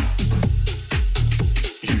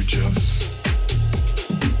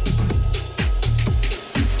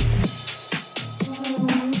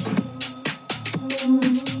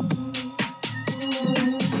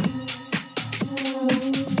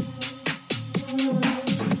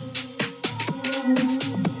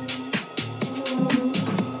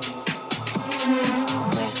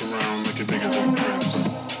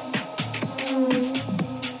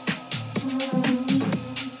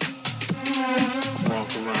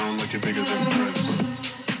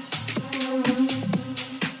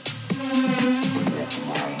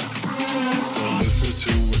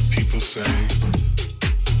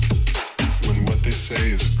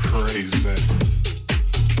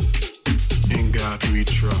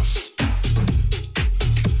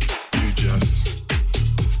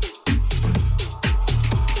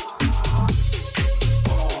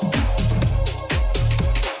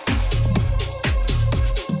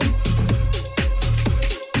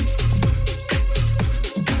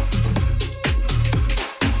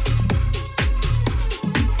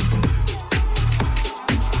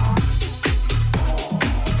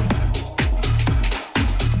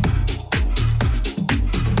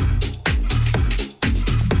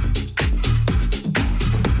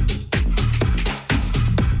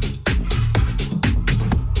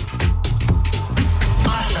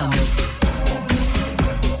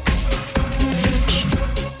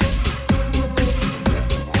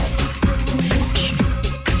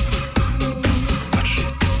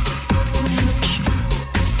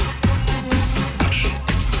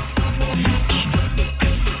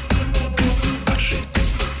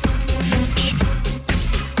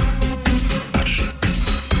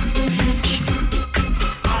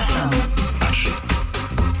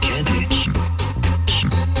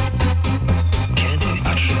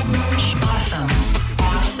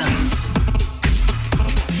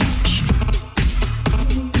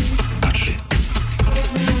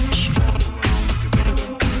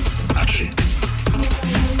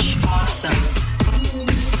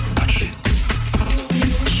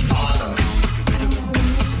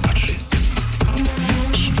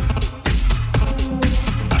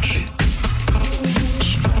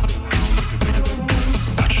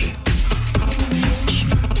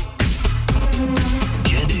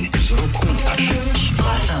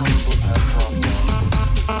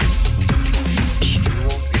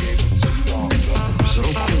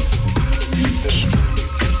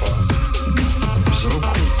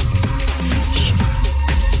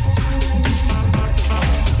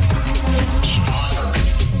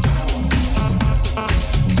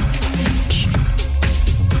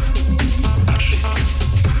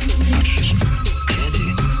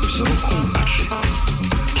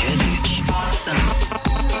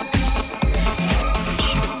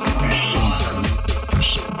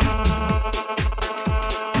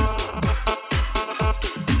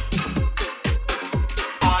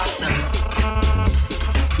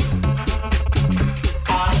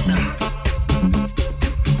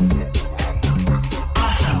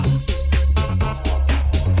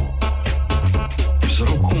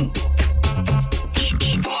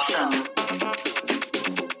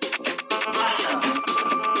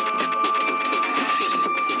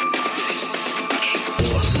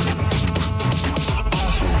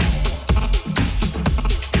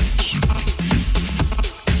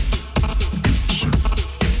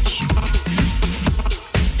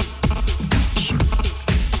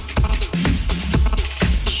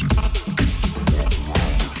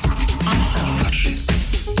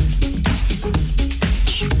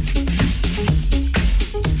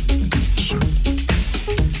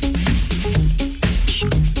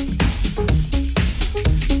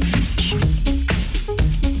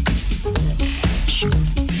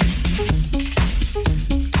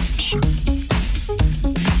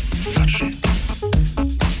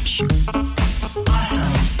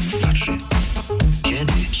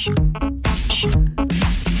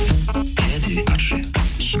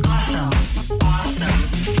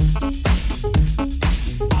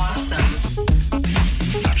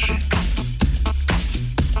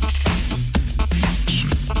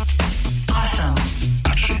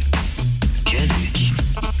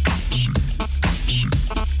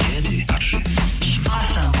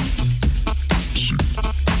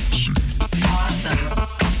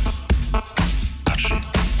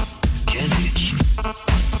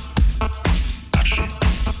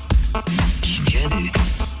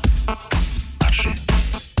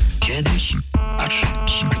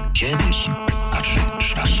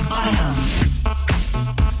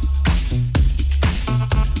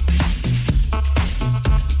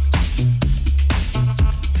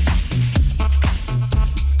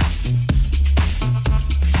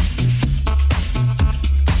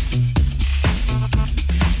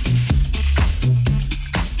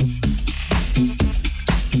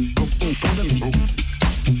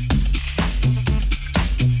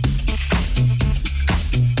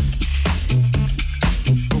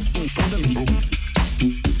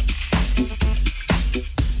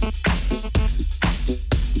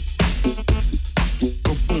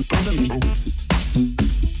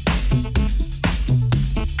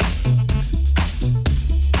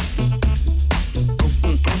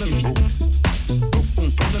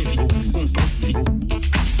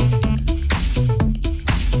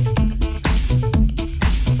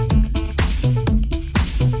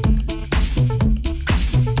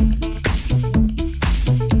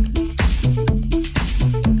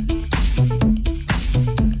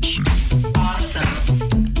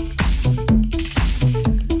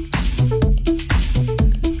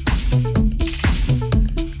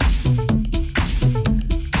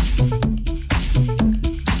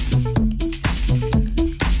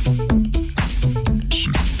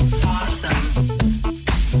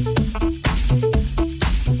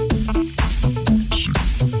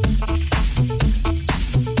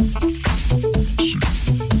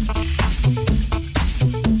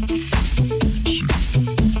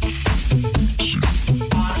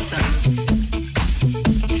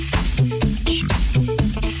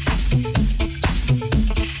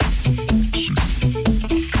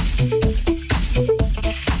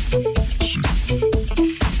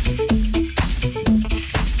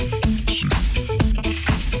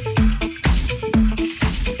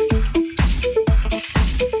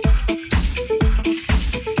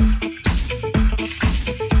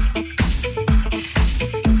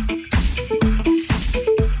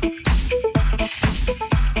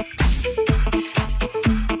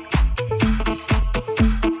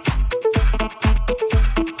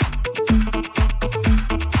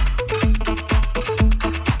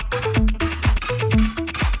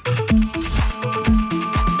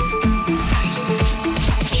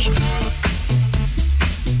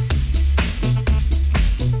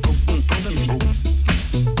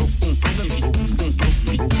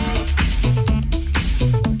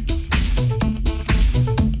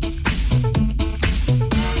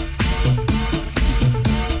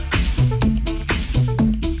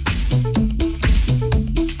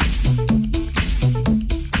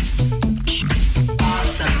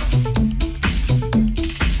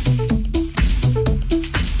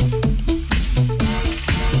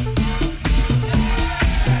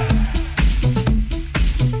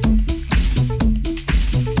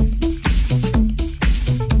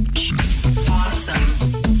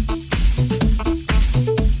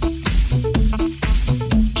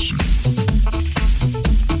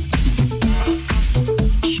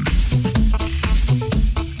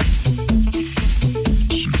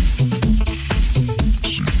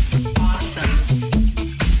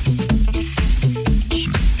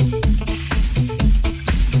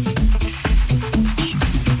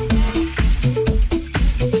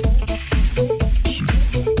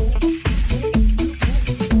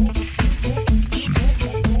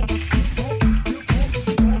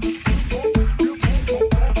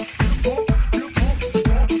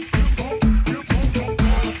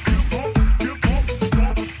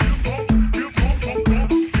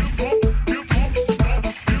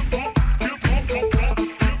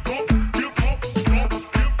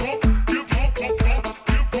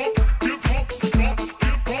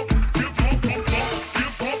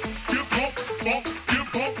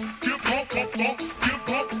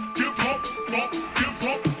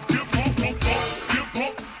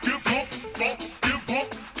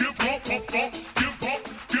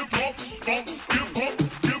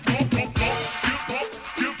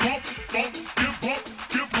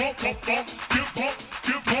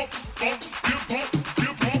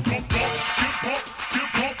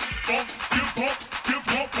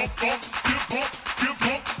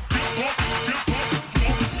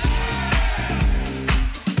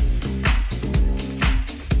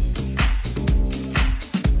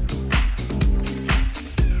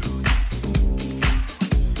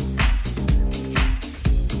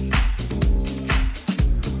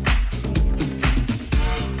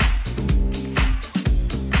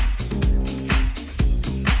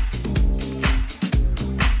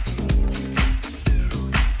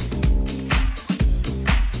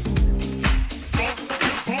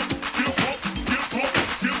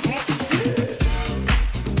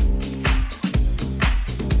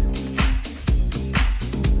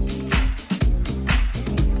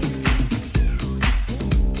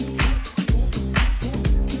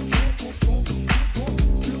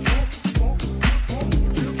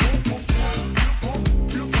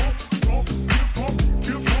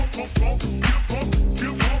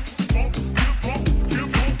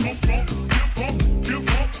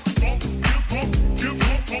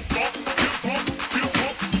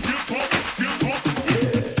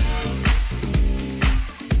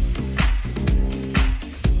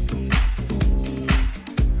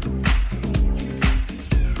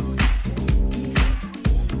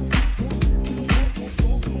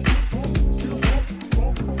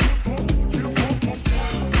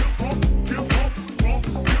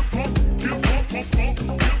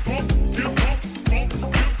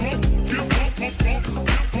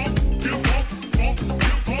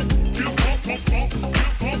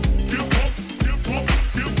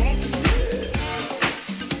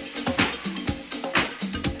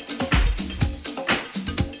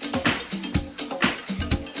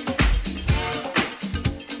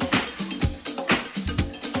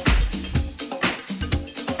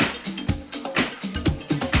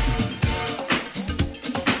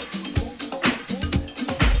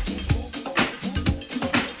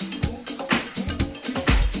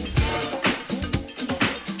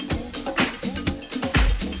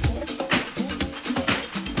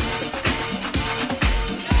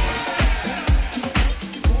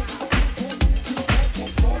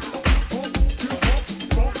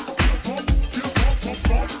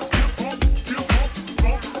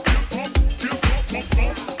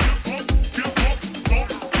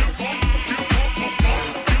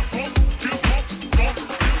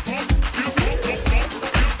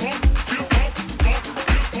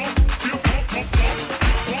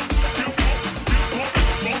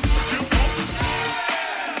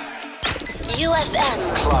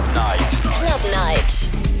UFM. Club Night. Club Night.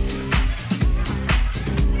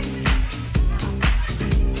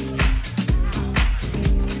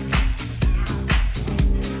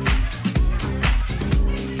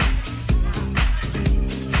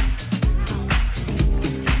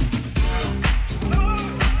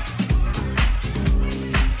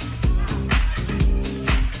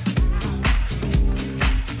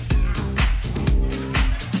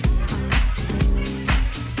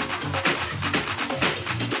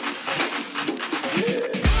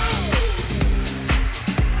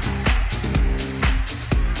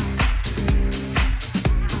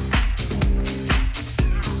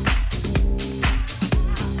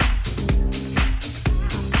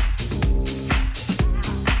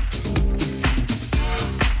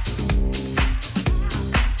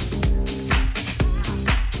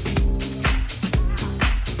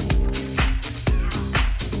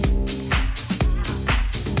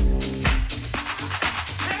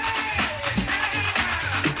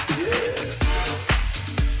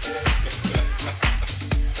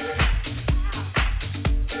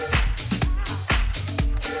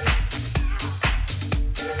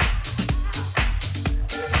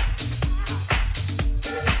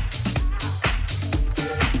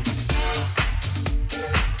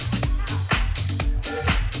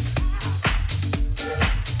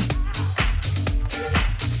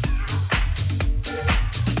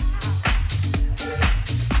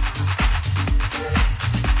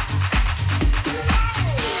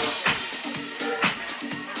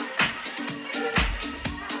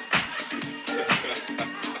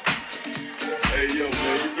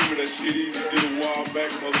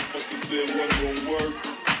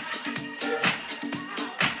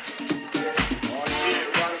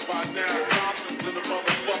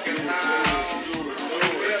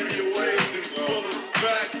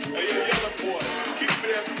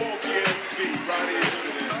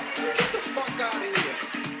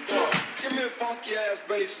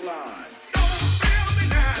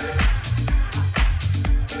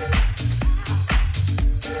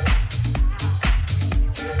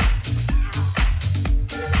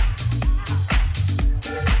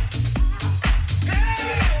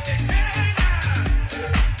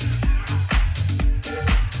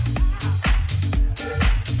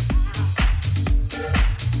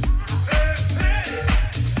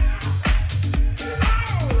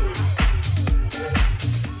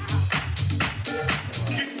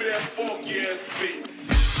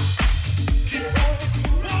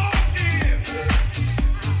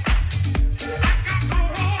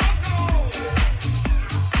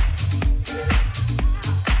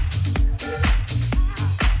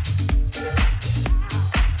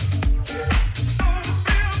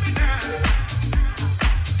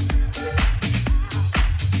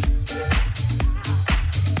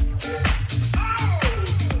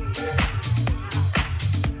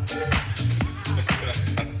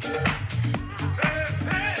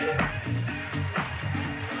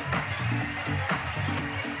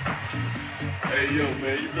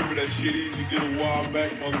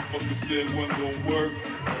 Said it wasn't gonna work.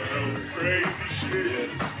 Crazy shit. Yeah,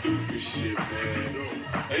 the stupid shit, man.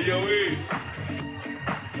 Hey, yo, Iz.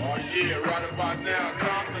 Oh, yeah, right about now,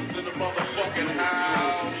 Compton's in the motherfucking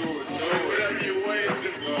house. WA is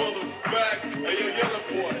in full effect. Hey, yo, Yellow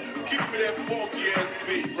Boy, keep me that funky ass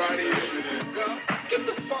beat right here. Get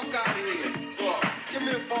the fuck out of here. Give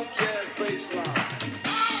me a funky ass bass line.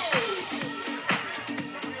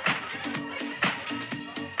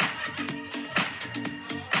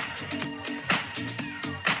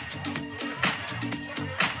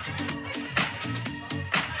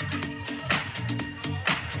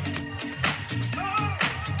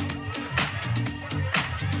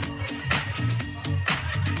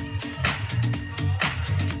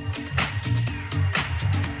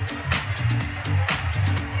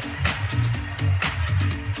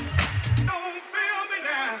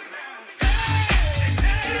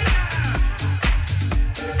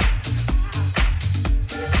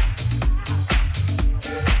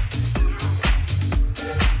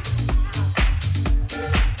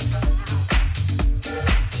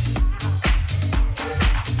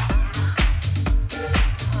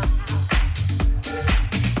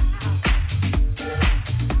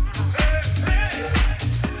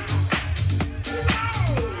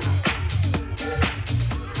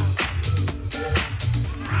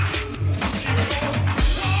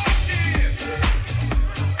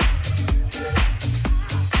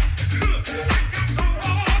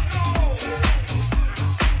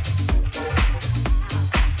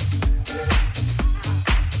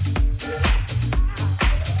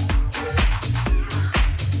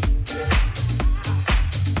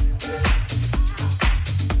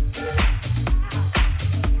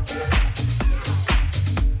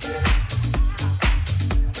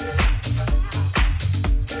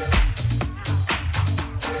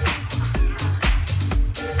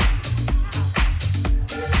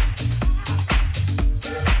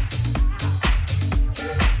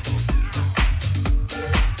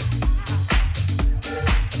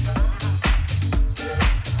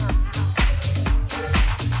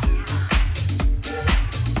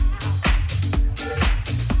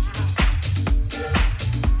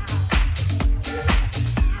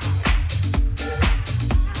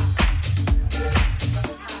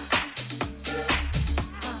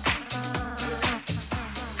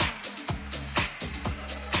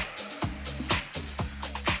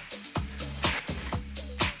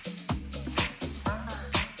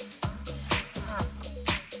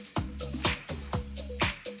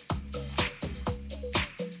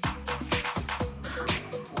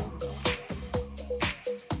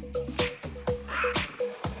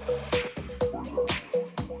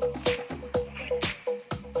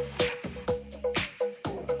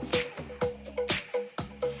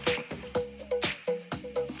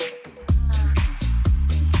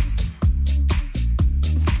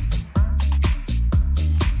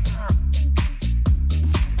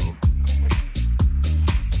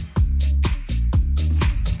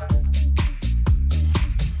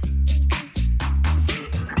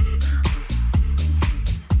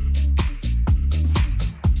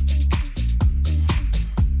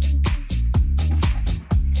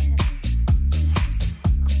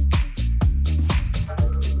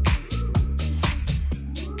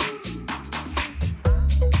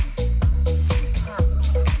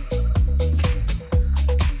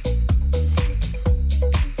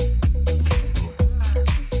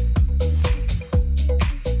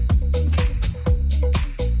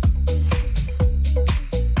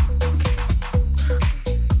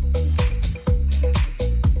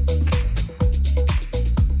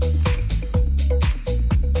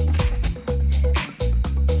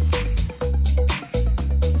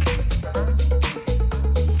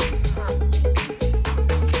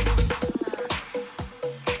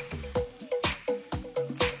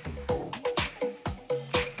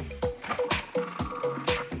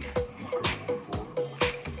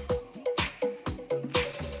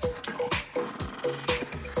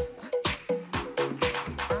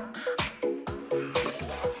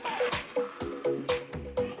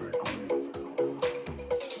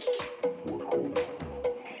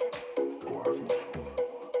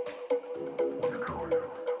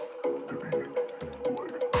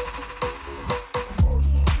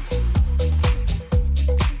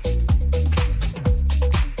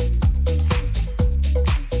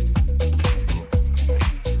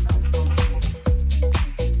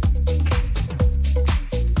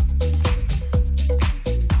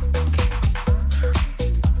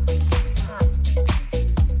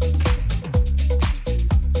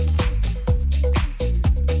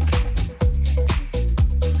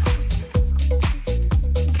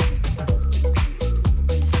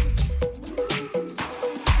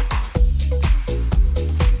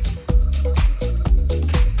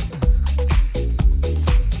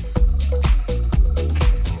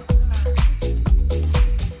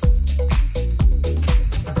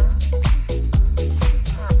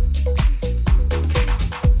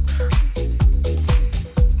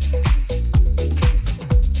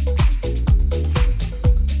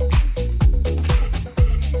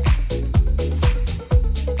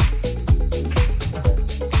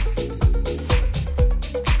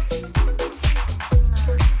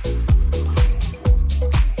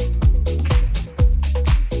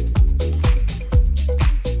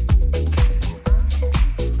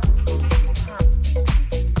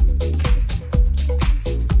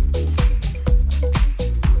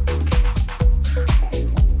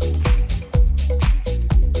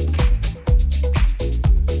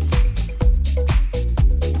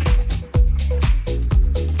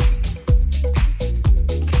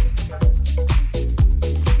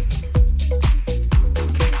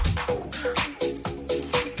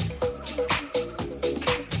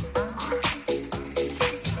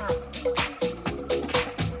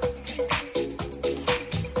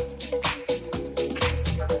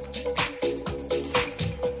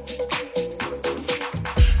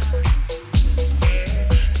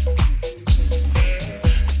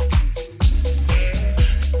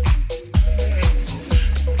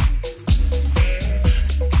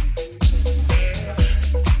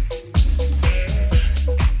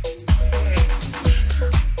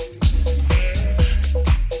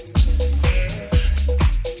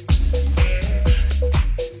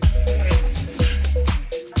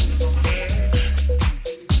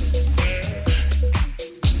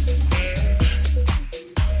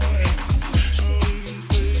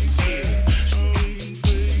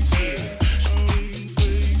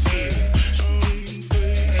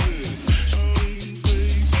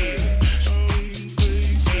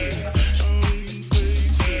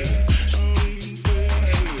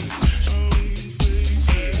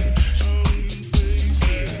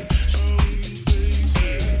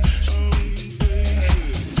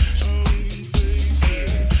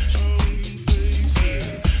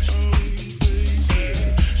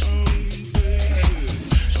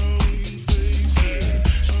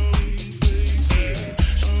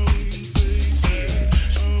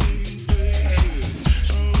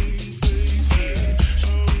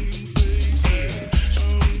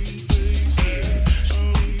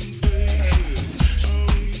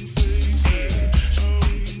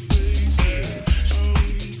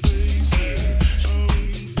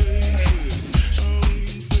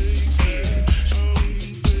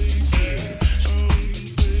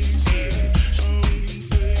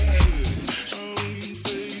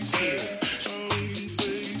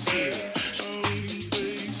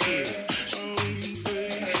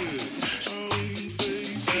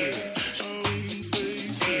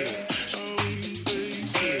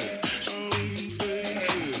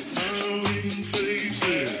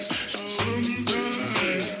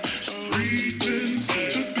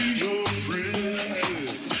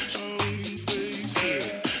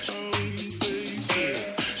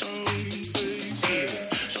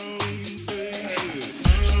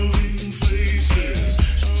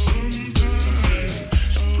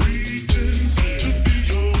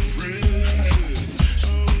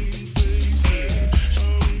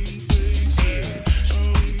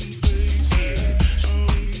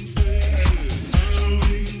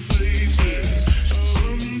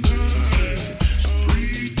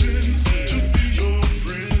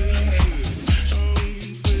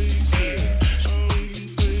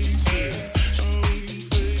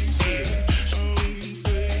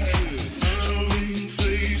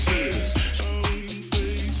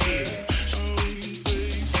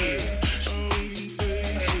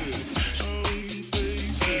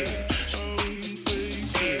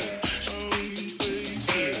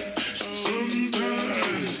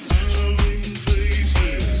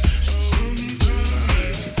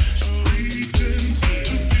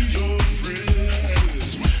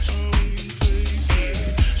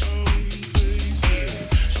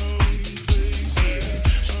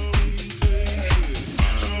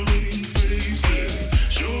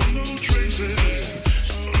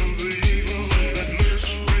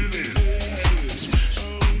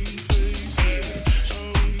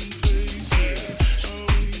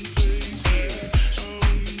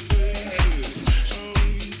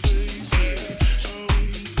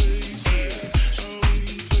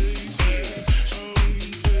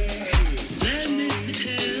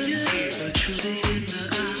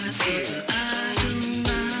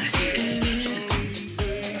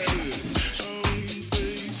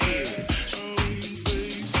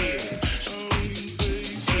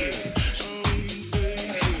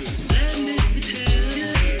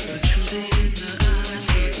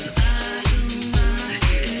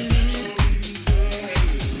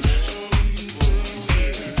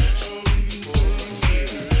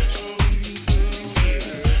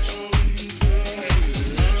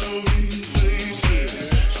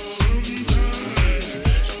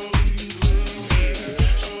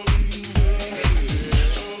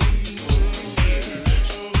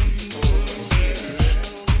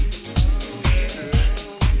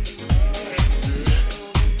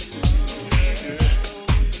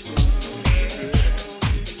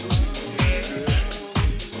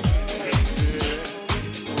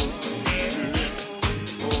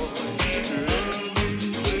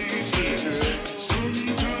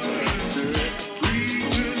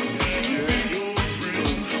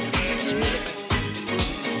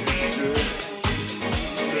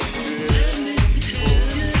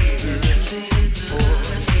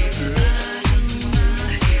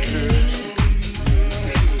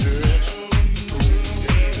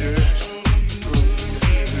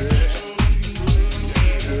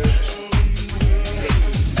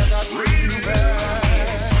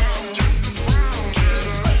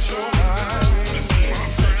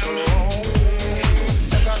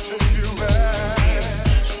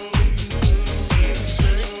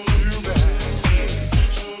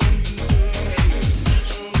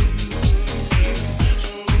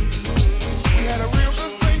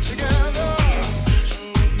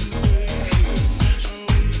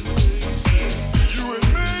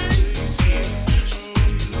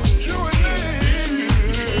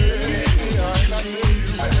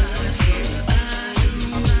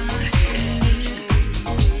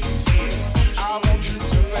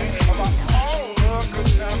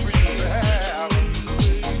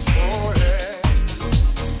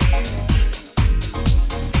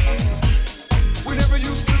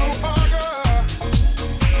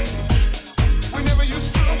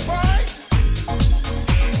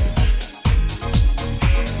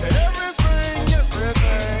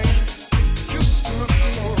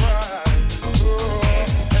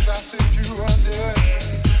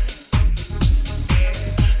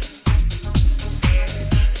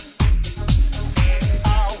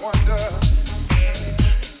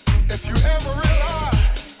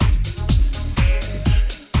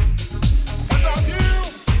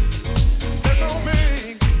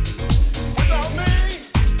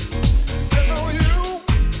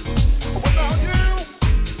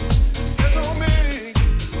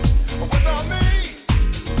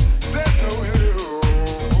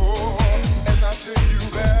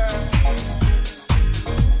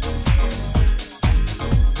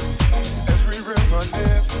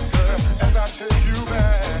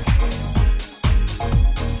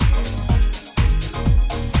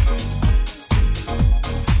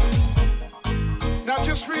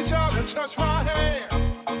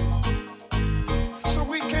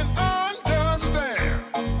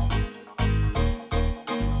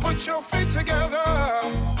 Put your feet together.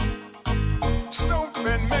 Stomp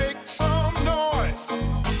and make some noise.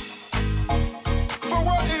 For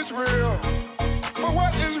what is real. For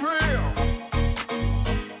what is real.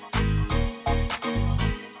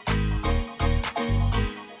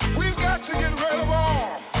 We've got to get rid of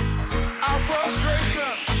all our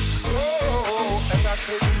frustration. Oh, as I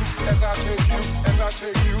take you, as I take you, as I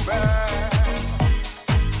take you back.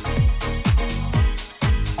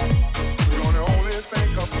 We're gonna only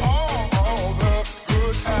think of all the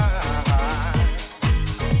good times.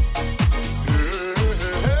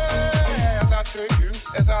 Yeah, as I take you,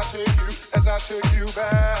 as I take you, as I take you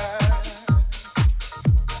back.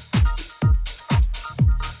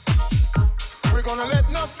 We're gonna let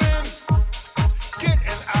nothing get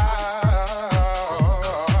in our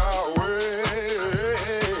way.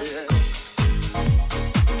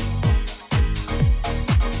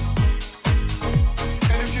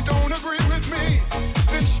 And if you don't agree with me,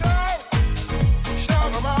 then shout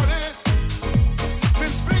about it. Then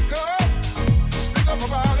speak up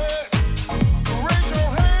about it. Raise your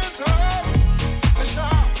hands up and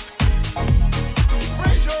shout.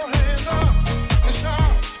 Raise your hands up and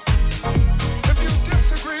shout. If you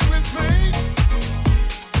disagree with me,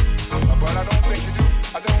 but I don't think you do.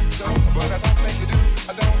 I don't, but I don't think you do.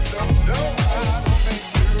 I don't, no, I don't think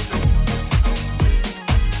you do.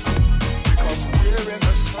 Because we're in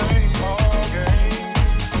the same ball game.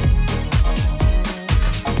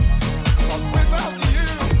 'Cause without you,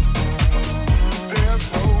 there's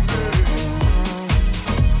no me.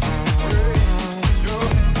 Raise your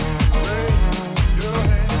hand, raise your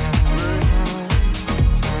hand,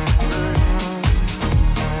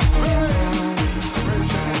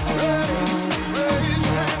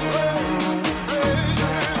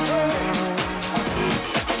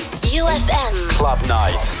 UFM Club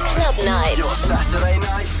Night. Club Night. Your Saturday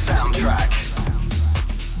night soundtrack.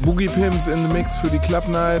 Boogie Pimps in the Mix für die Club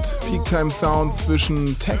Night. Peak Time Sound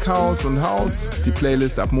zwischen Tech House und House. Die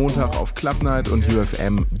Playlist ab Montag auf Club Night und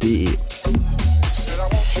UFM.de. Said I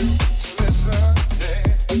want you to listen, yeah.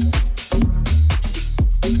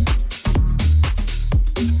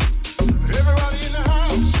 Everybody in the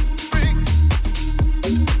house, speak.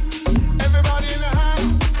 Everybody in the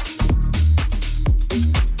house.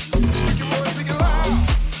 Speak your voice, speak it loud.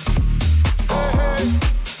 Hey, hey.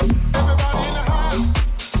 Everybody in the house.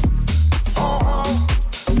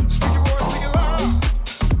 Speak your voice, speak it loud.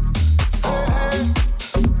 Hey, hey.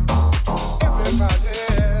 Everybody.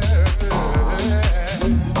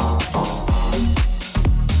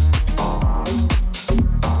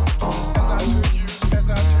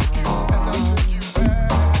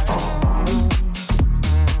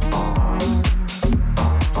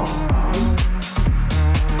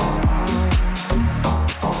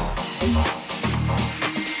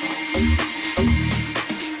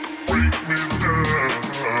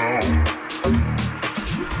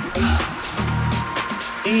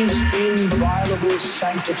 These inviolable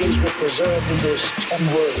sanctities were preserved in those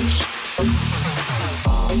 10 words.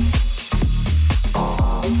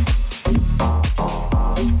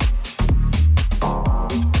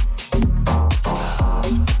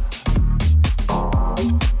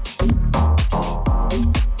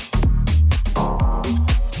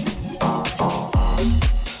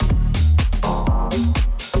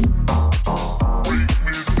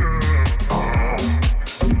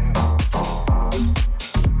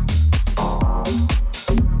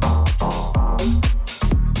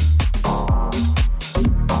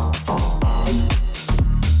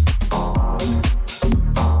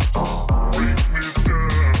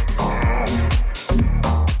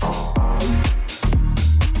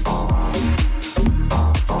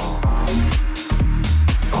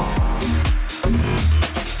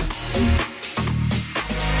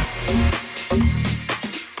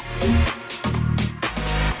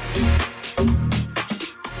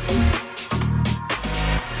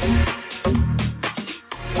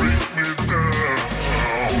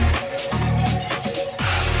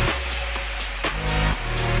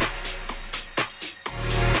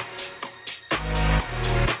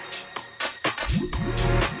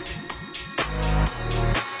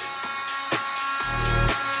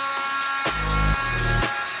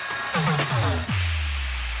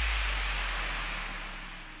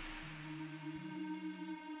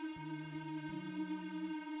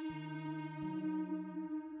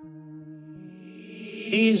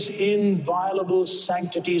 These inviolable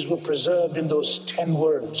sanctities were preserved in those 10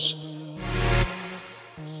 words.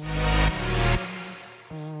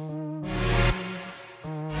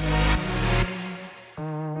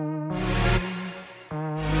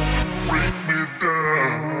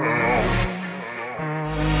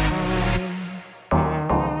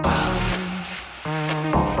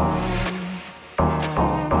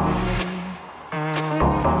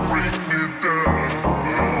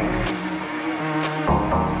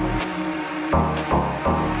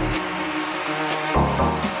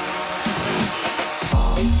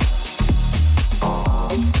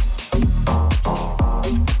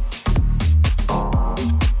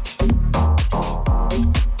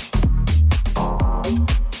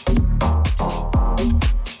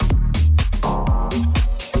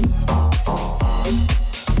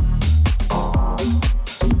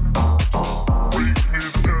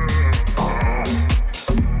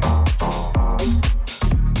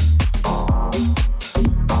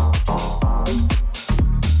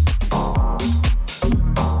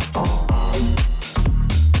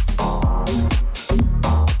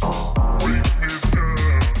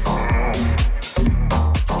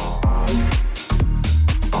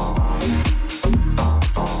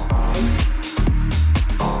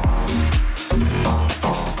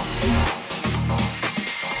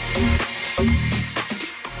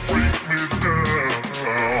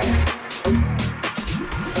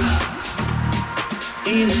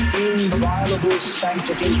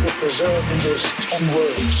 sanctities were preserved in those 10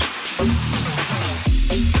 words.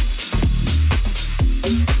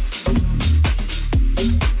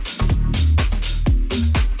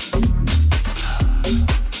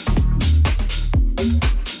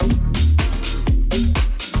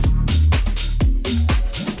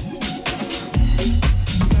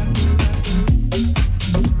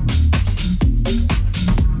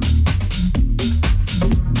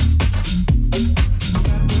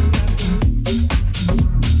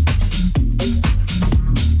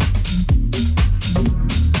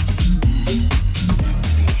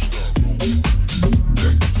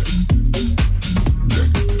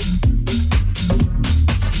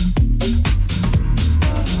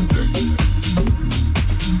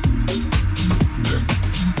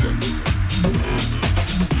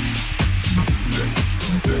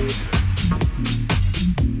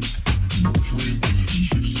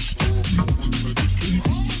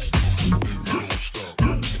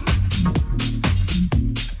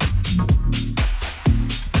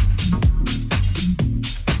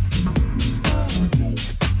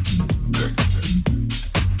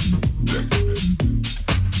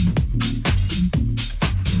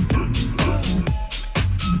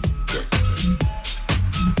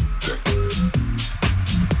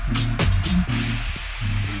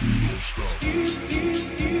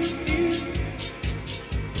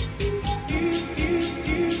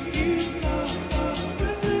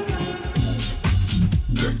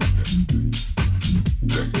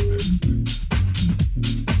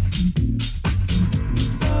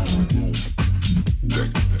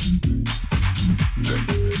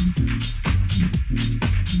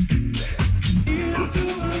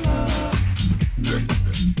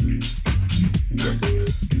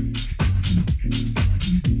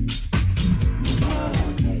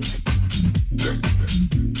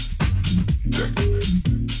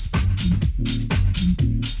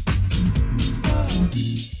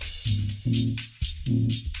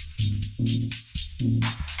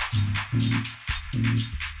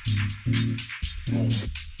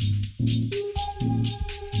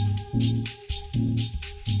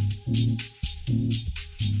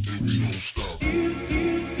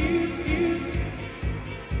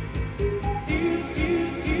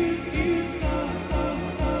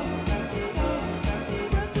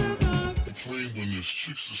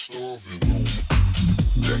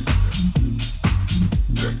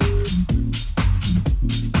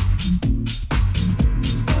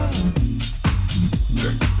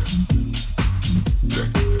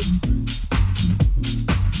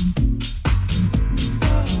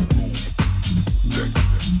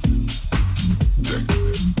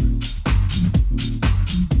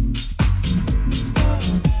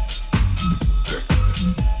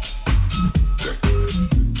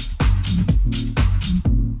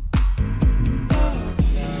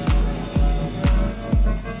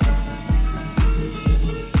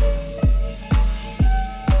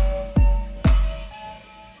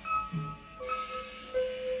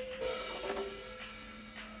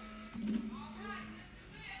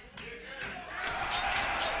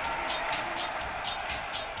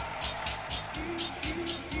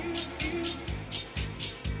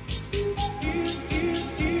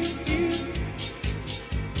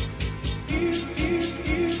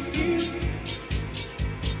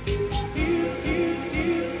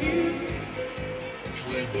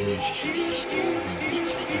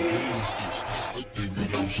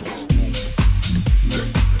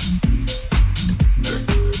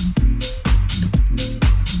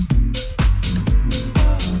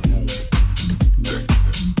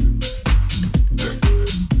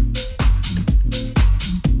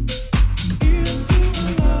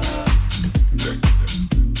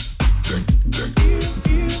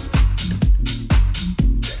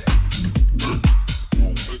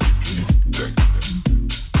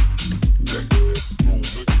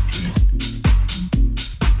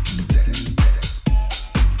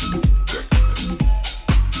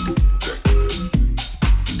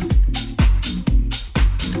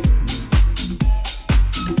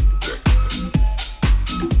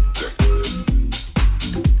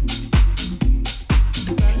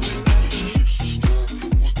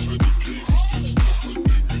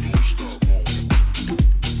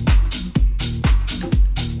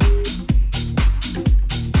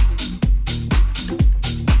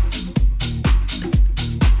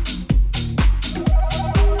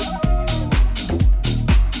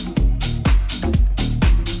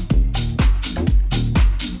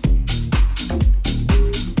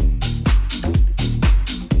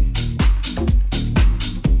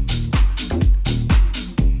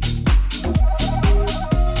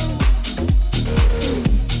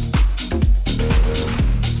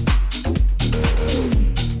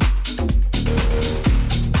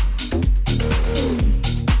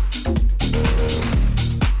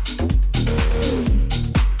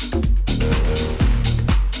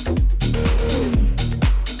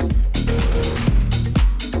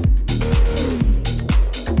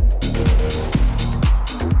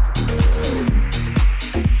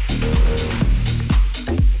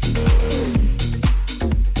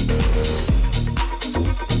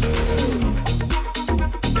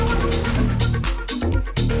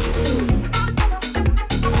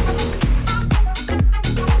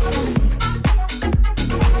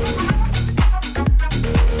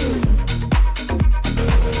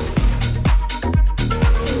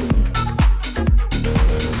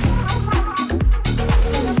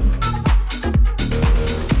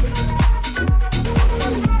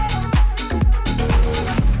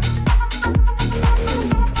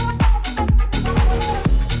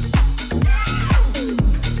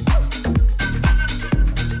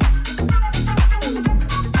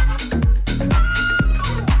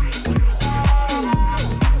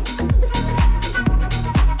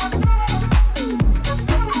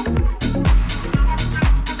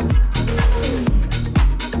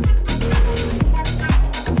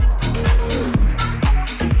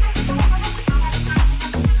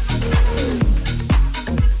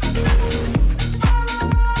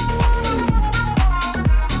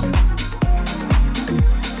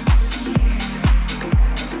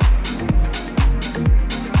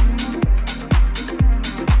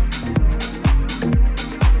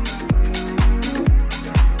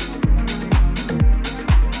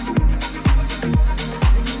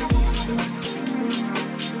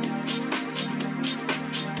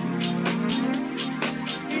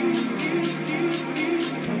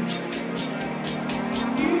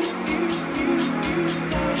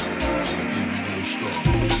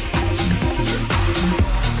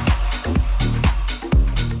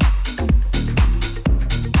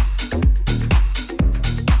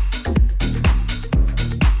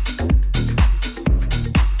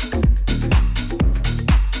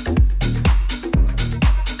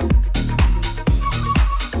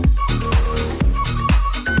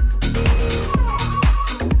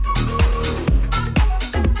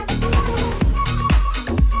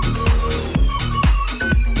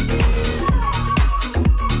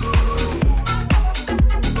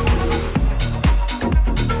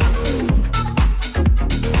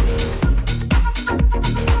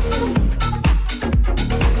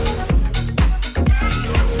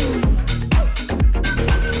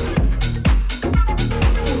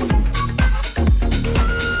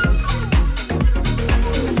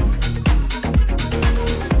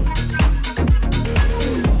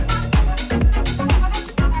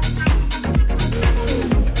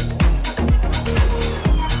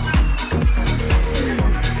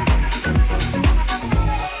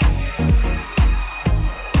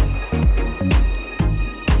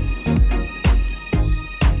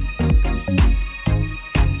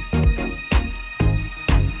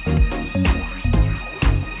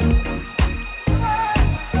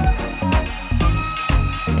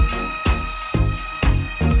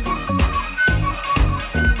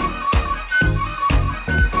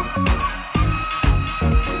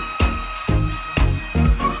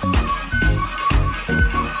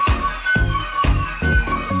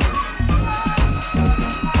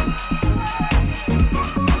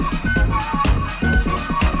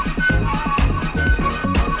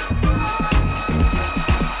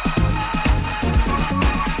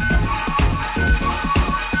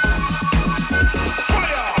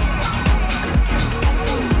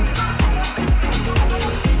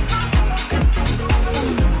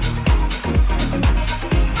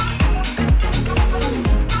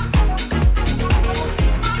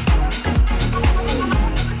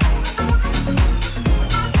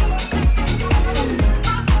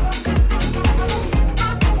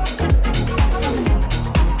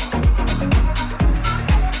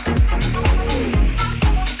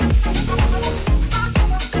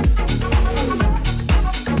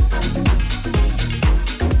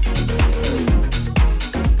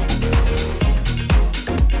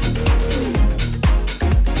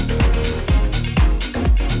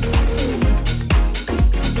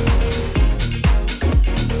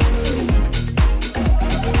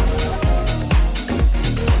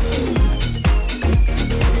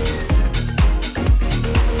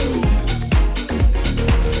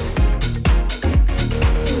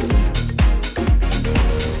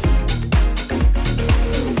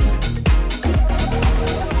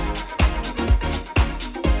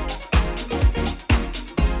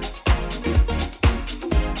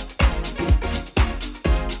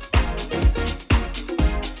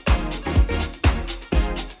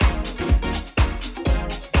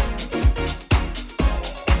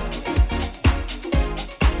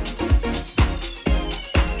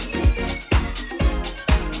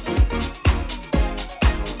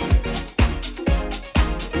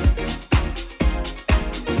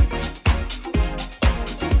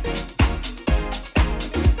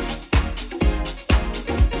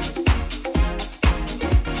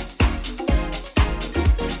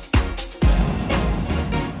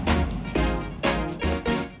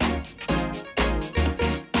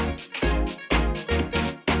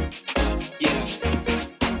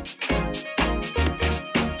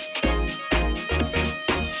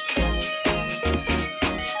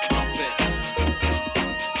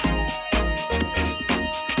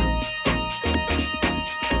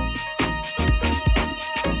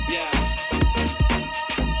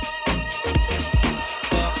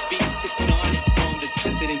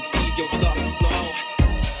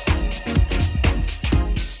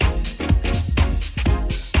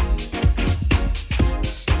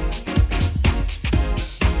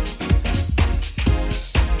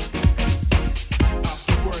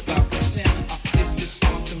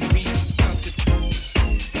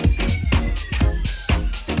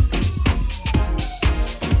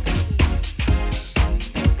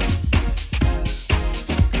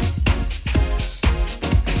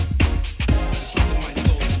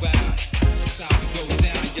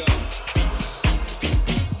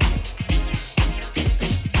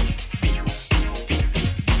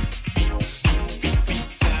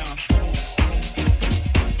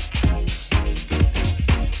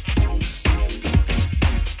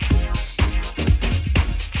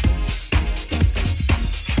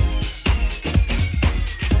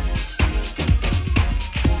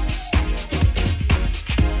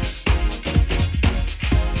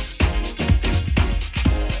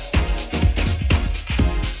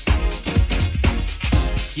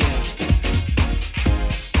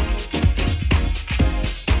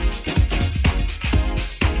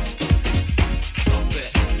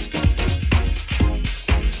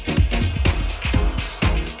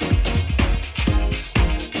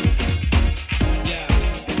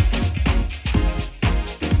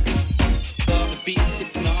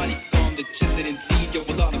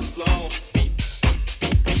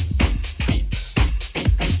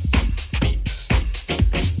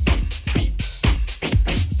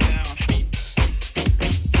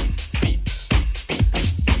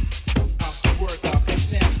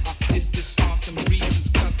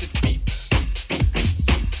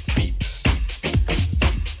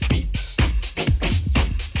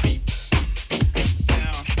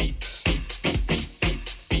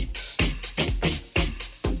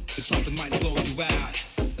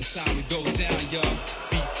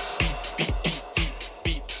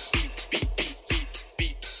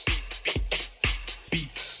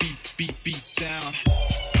 down.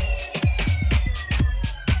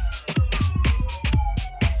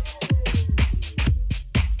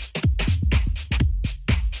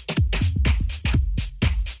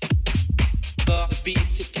 The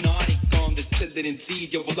beat's hypnotic on the children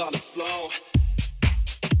indeed, you're a lot of flow.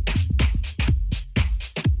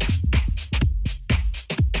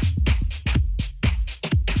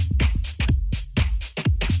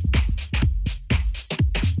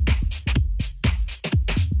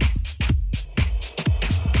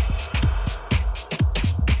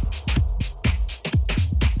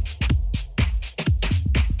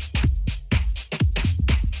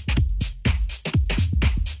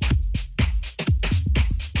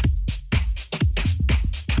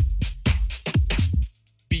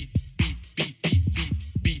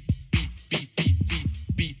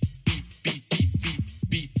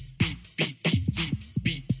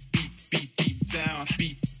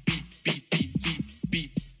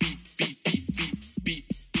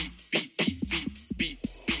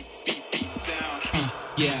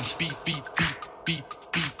 Yeah. Beat, beat, beat, beat,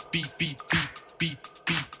 beat, beat, beat, beat,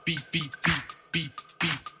 beat, beat, beat,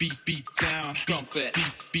 beat, beat, beat down. Trumpet.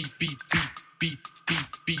 Beat, beat, beat, beat,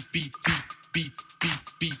 beat, beat, beat, beat,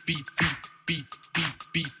 beat, beat, beat, beat,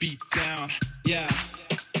 beat, beat down. Yeah.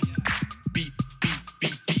 Beat, beat,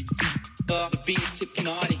 beat, beat, the beat's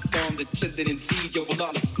hypnotic on the children indeed, you're a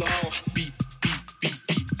lot of flow. Beat, beat, beat,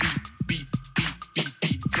 beat, beat, beat, beat,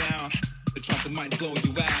 beat down. The trumpet might blow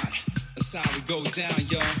you out. That's how we go down,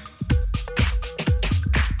 yo.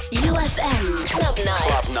 UFM Club Night.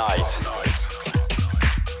 Club Night.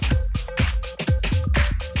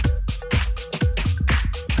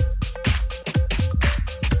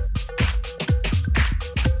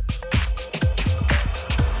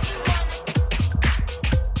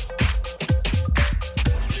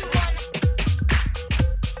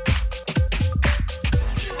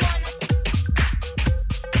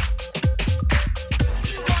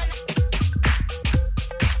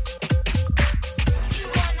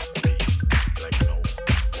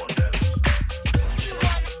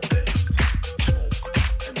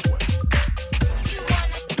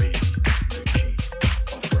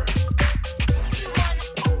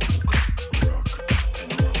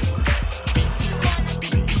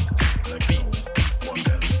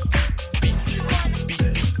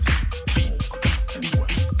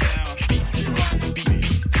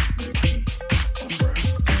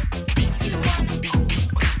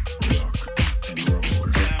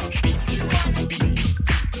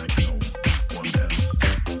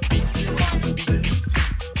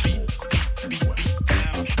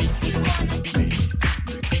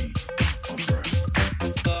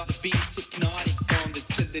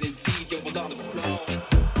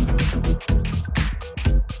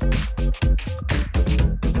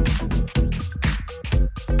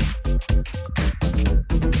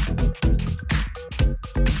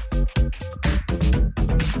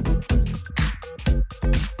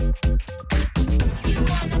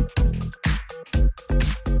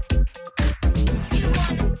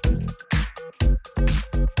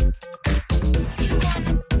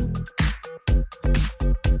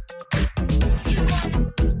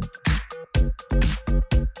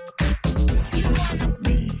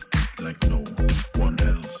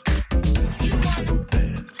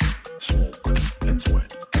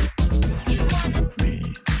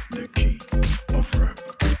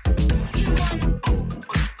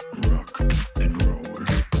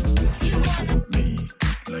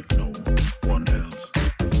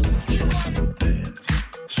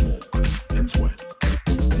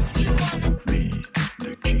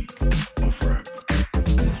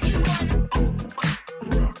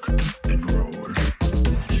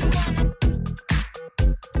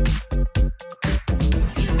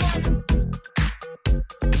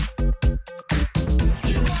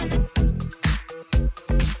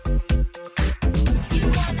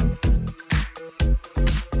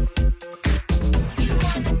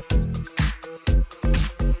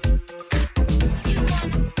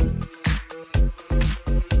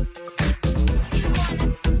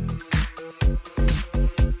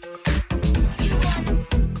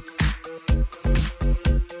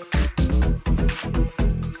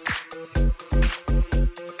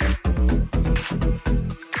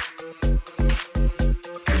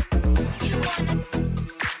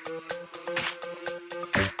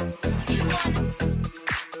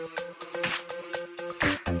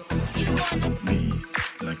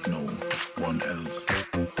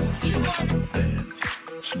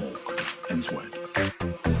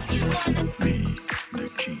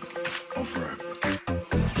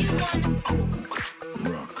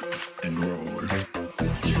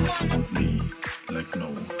 Me like no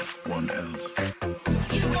one else.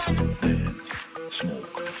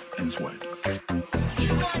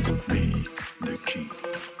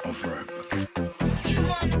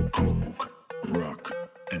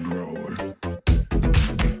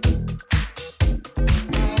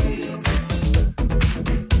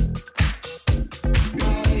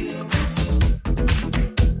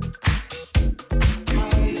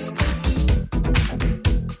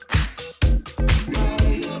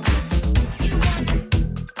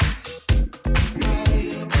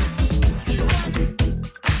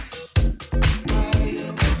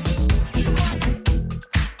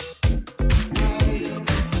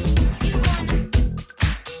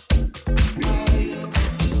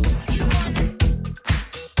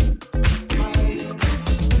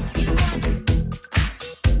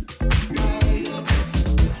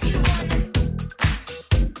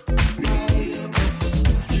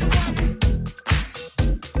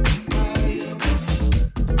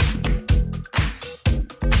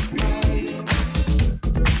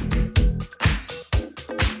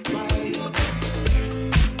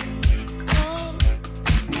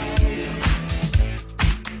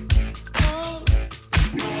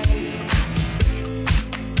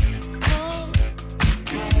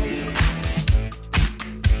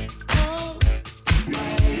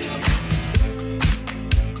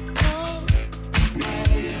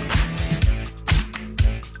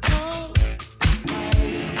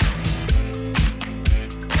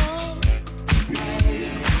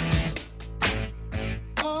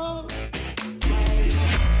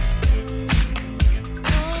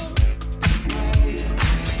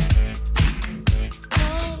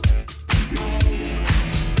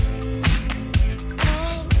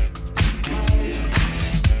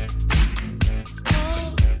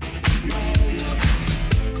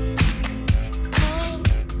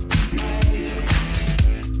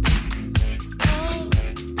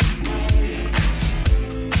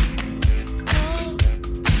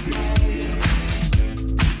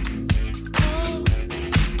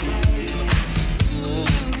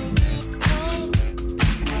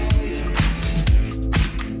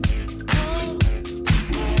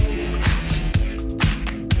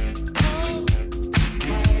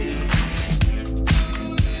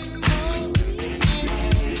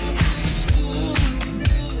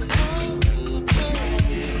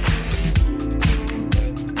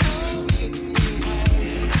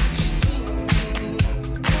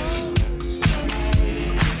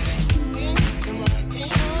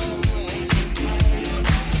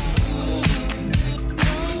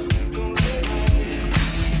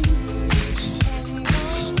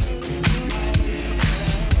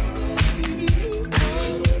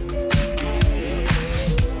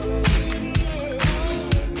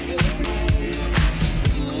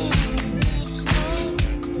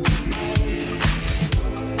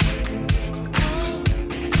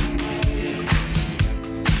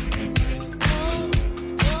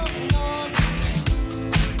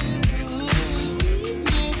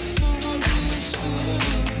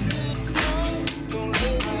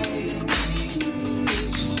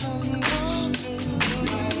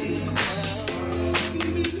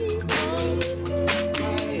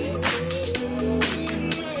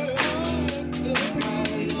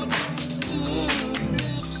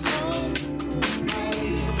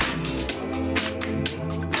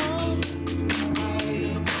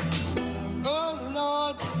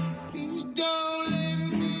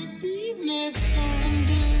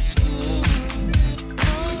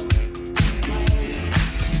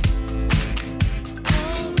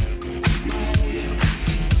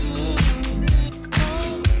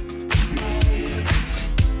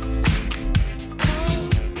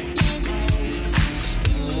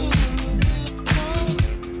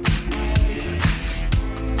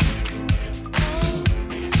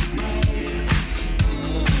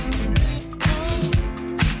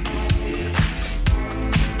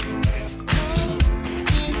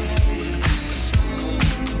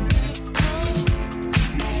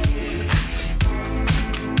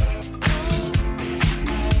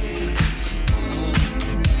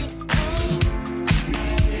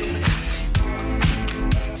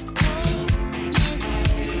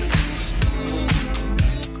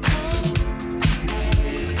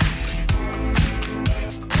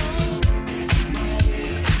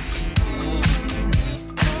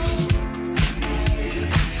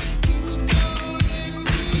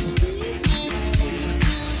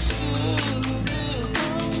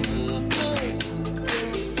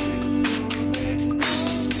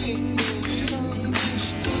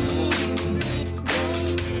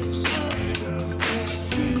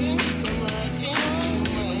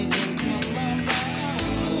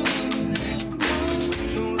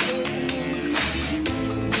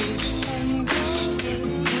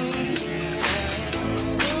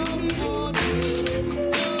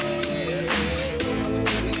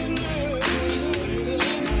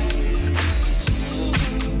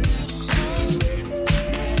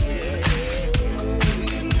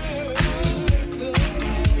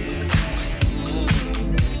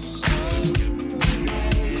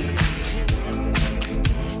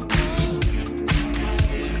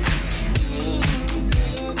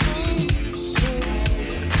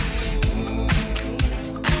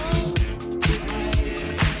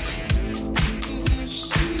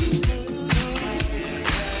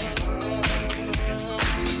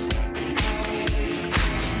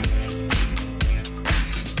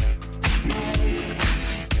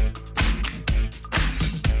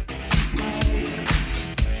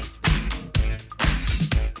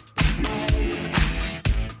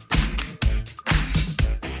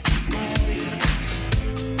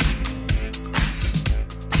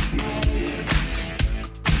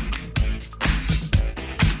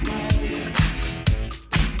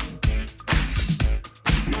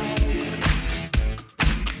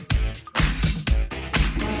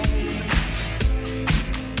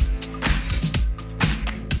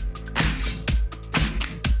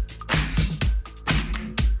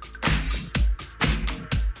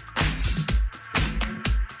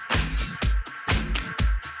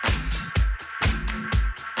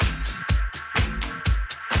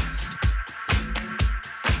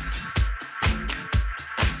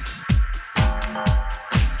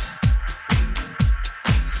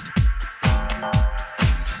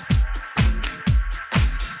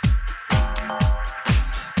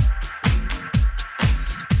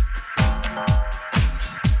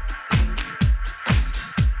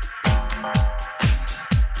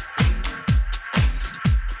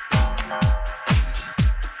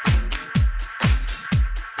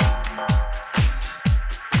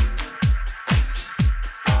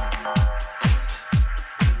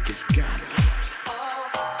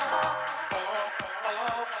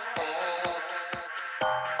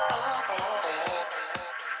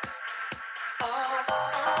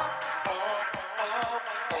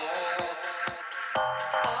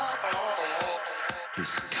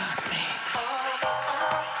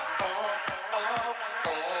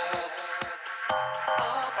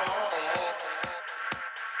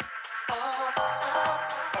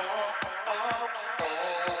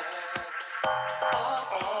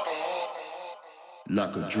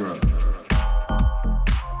 like a drug.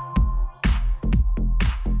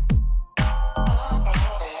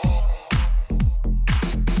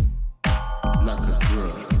 Like a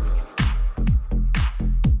drug.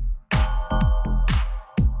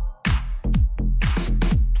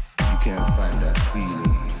 You can't find that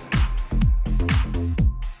feeling.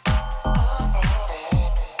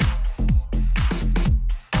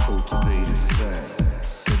 Cultivated sound,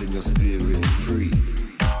 setting your spirit free.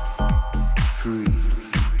 Free.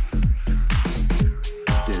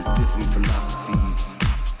 There's different philosophies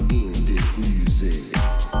in this music.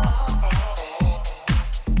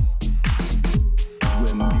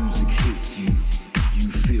 When music hits you, you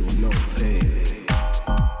feel no pain.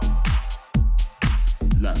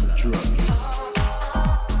 Like a drug.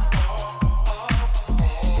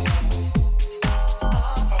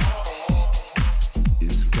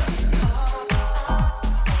 It's got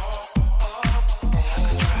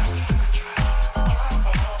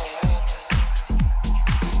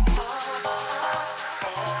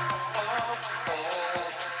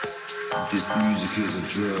this music is a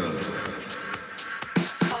drug.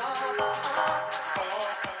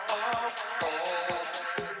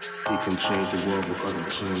 It can change the world because it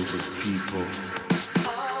changes people.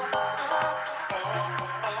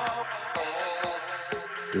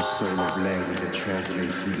 The soul of language that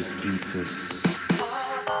translates through the speakers.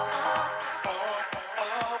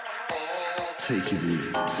 Taking me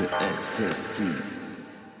to ecstasy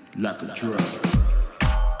like a drug.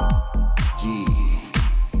 Yeah.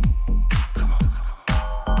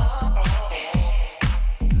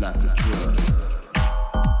 Like a drug.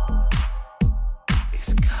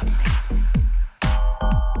 It's got me.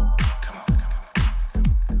 Come on.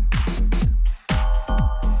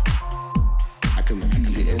 I can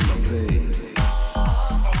feel it in my veins.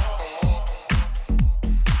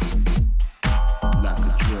 Like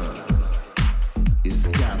a drug. It's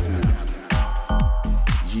got me.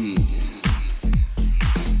 Yeah.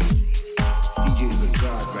 DJ's a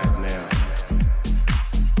god right now.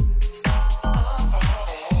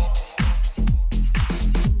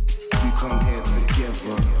 Come here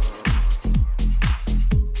together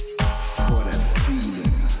for that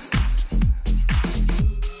feeling.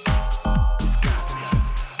 It's got me.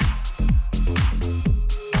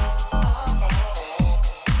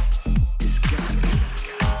 It's got me.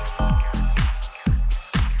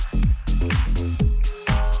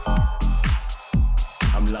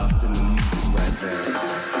 I'm lost in the music right there.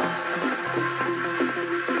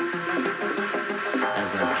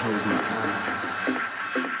 As I close my eyes.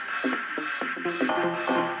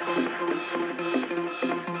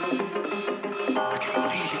 I can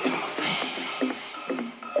feel it in my veins.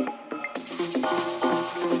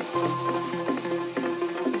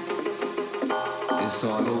 It's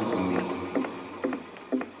all over me.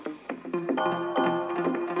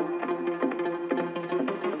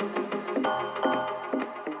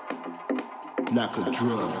 Like a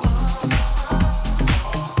drug.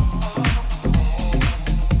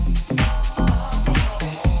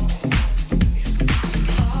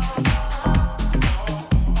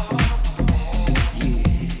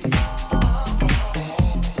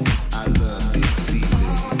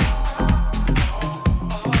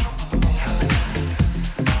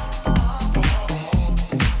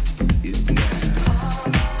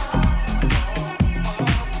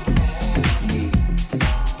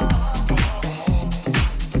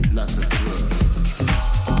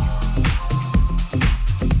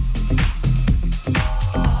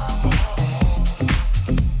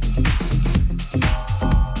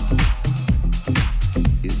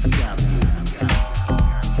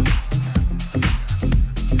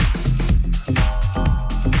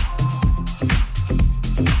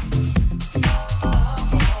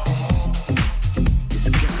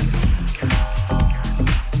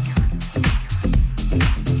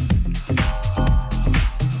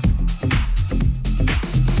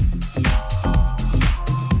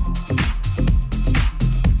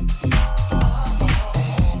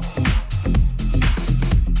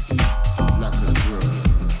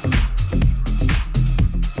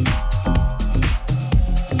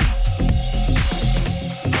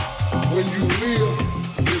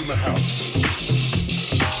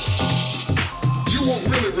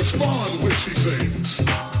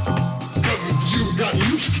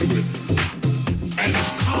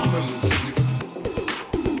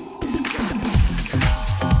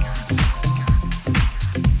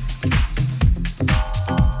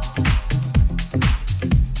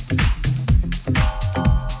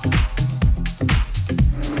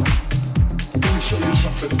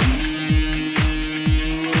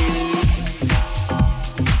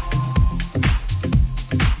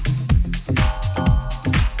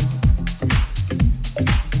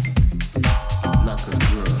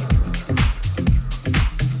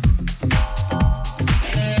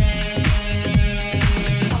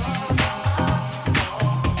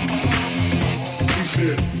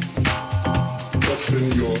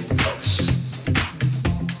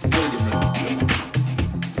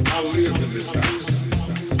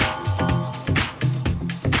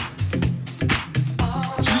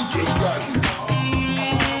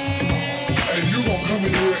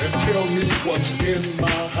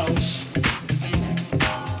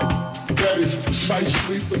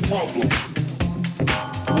 problem.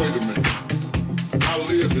 Wait a minute. I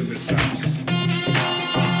live in this house.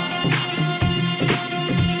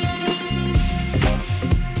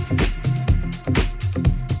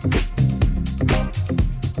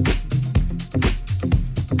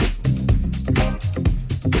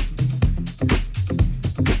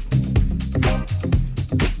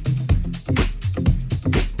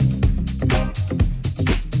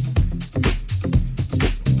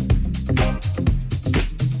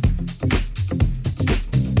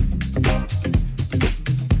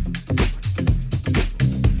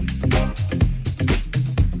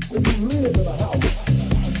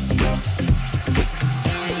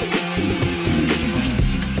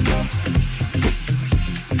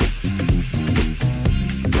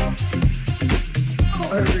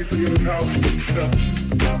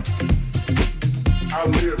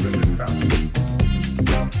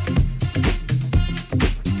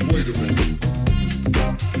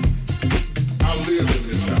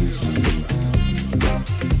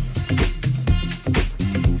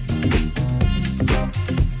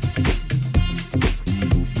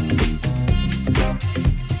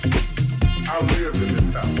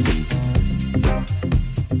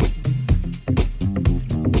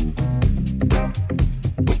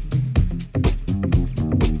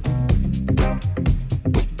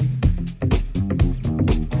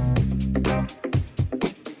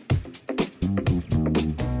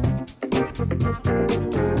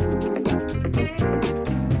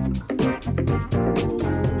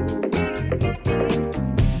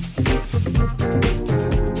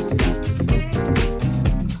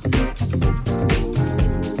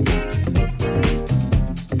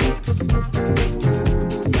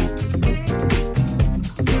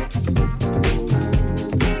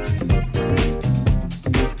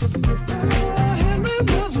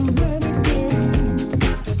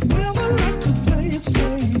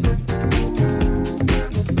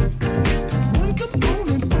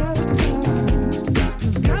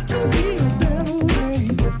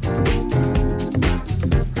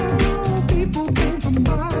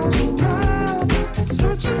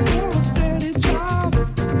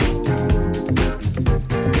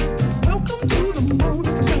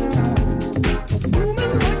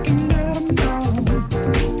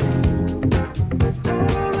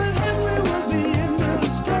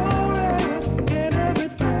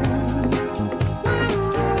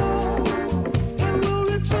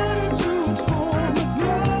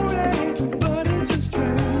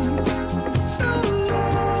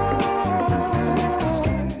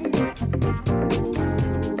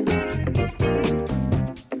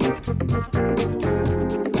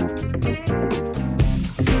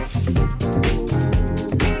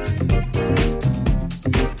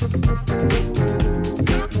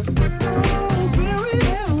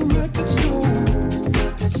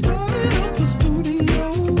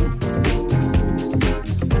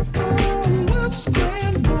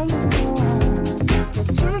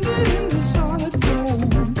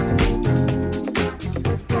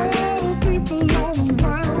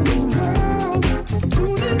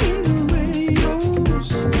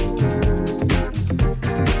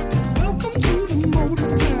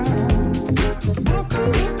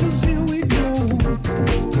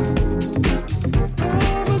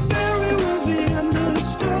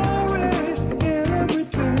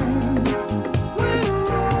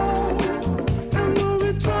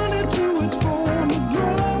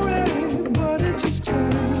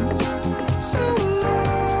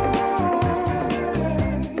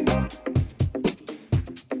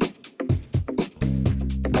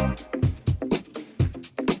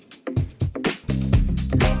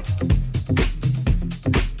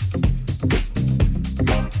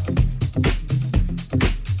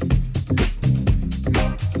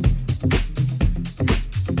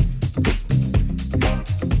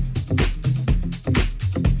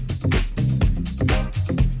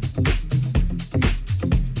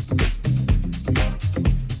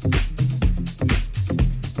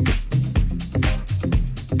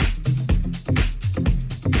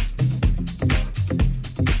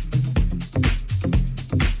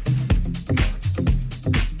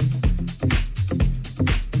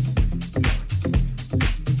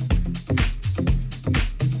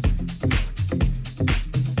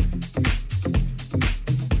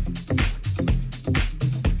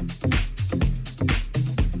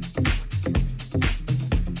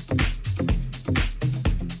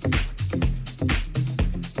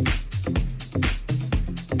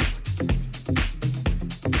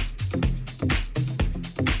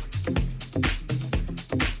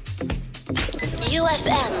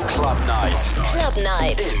 UFM Club Night. Club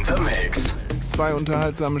Night.2 2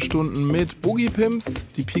 unterhaltsame Stunden mit Boogie Pimps.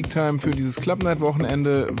 Die Peak Time für dieses Club Night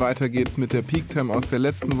Wochenende. Weiter geht's mit der Peak Time aus der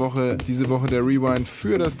letzten Woche. Diese Woche der Rewind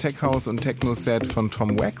für das Tech House und Techno Set von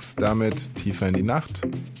Tom Wax. Damit tiefer in die Nacht.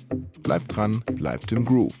 Bleibt dran, bleibt im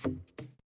Groove.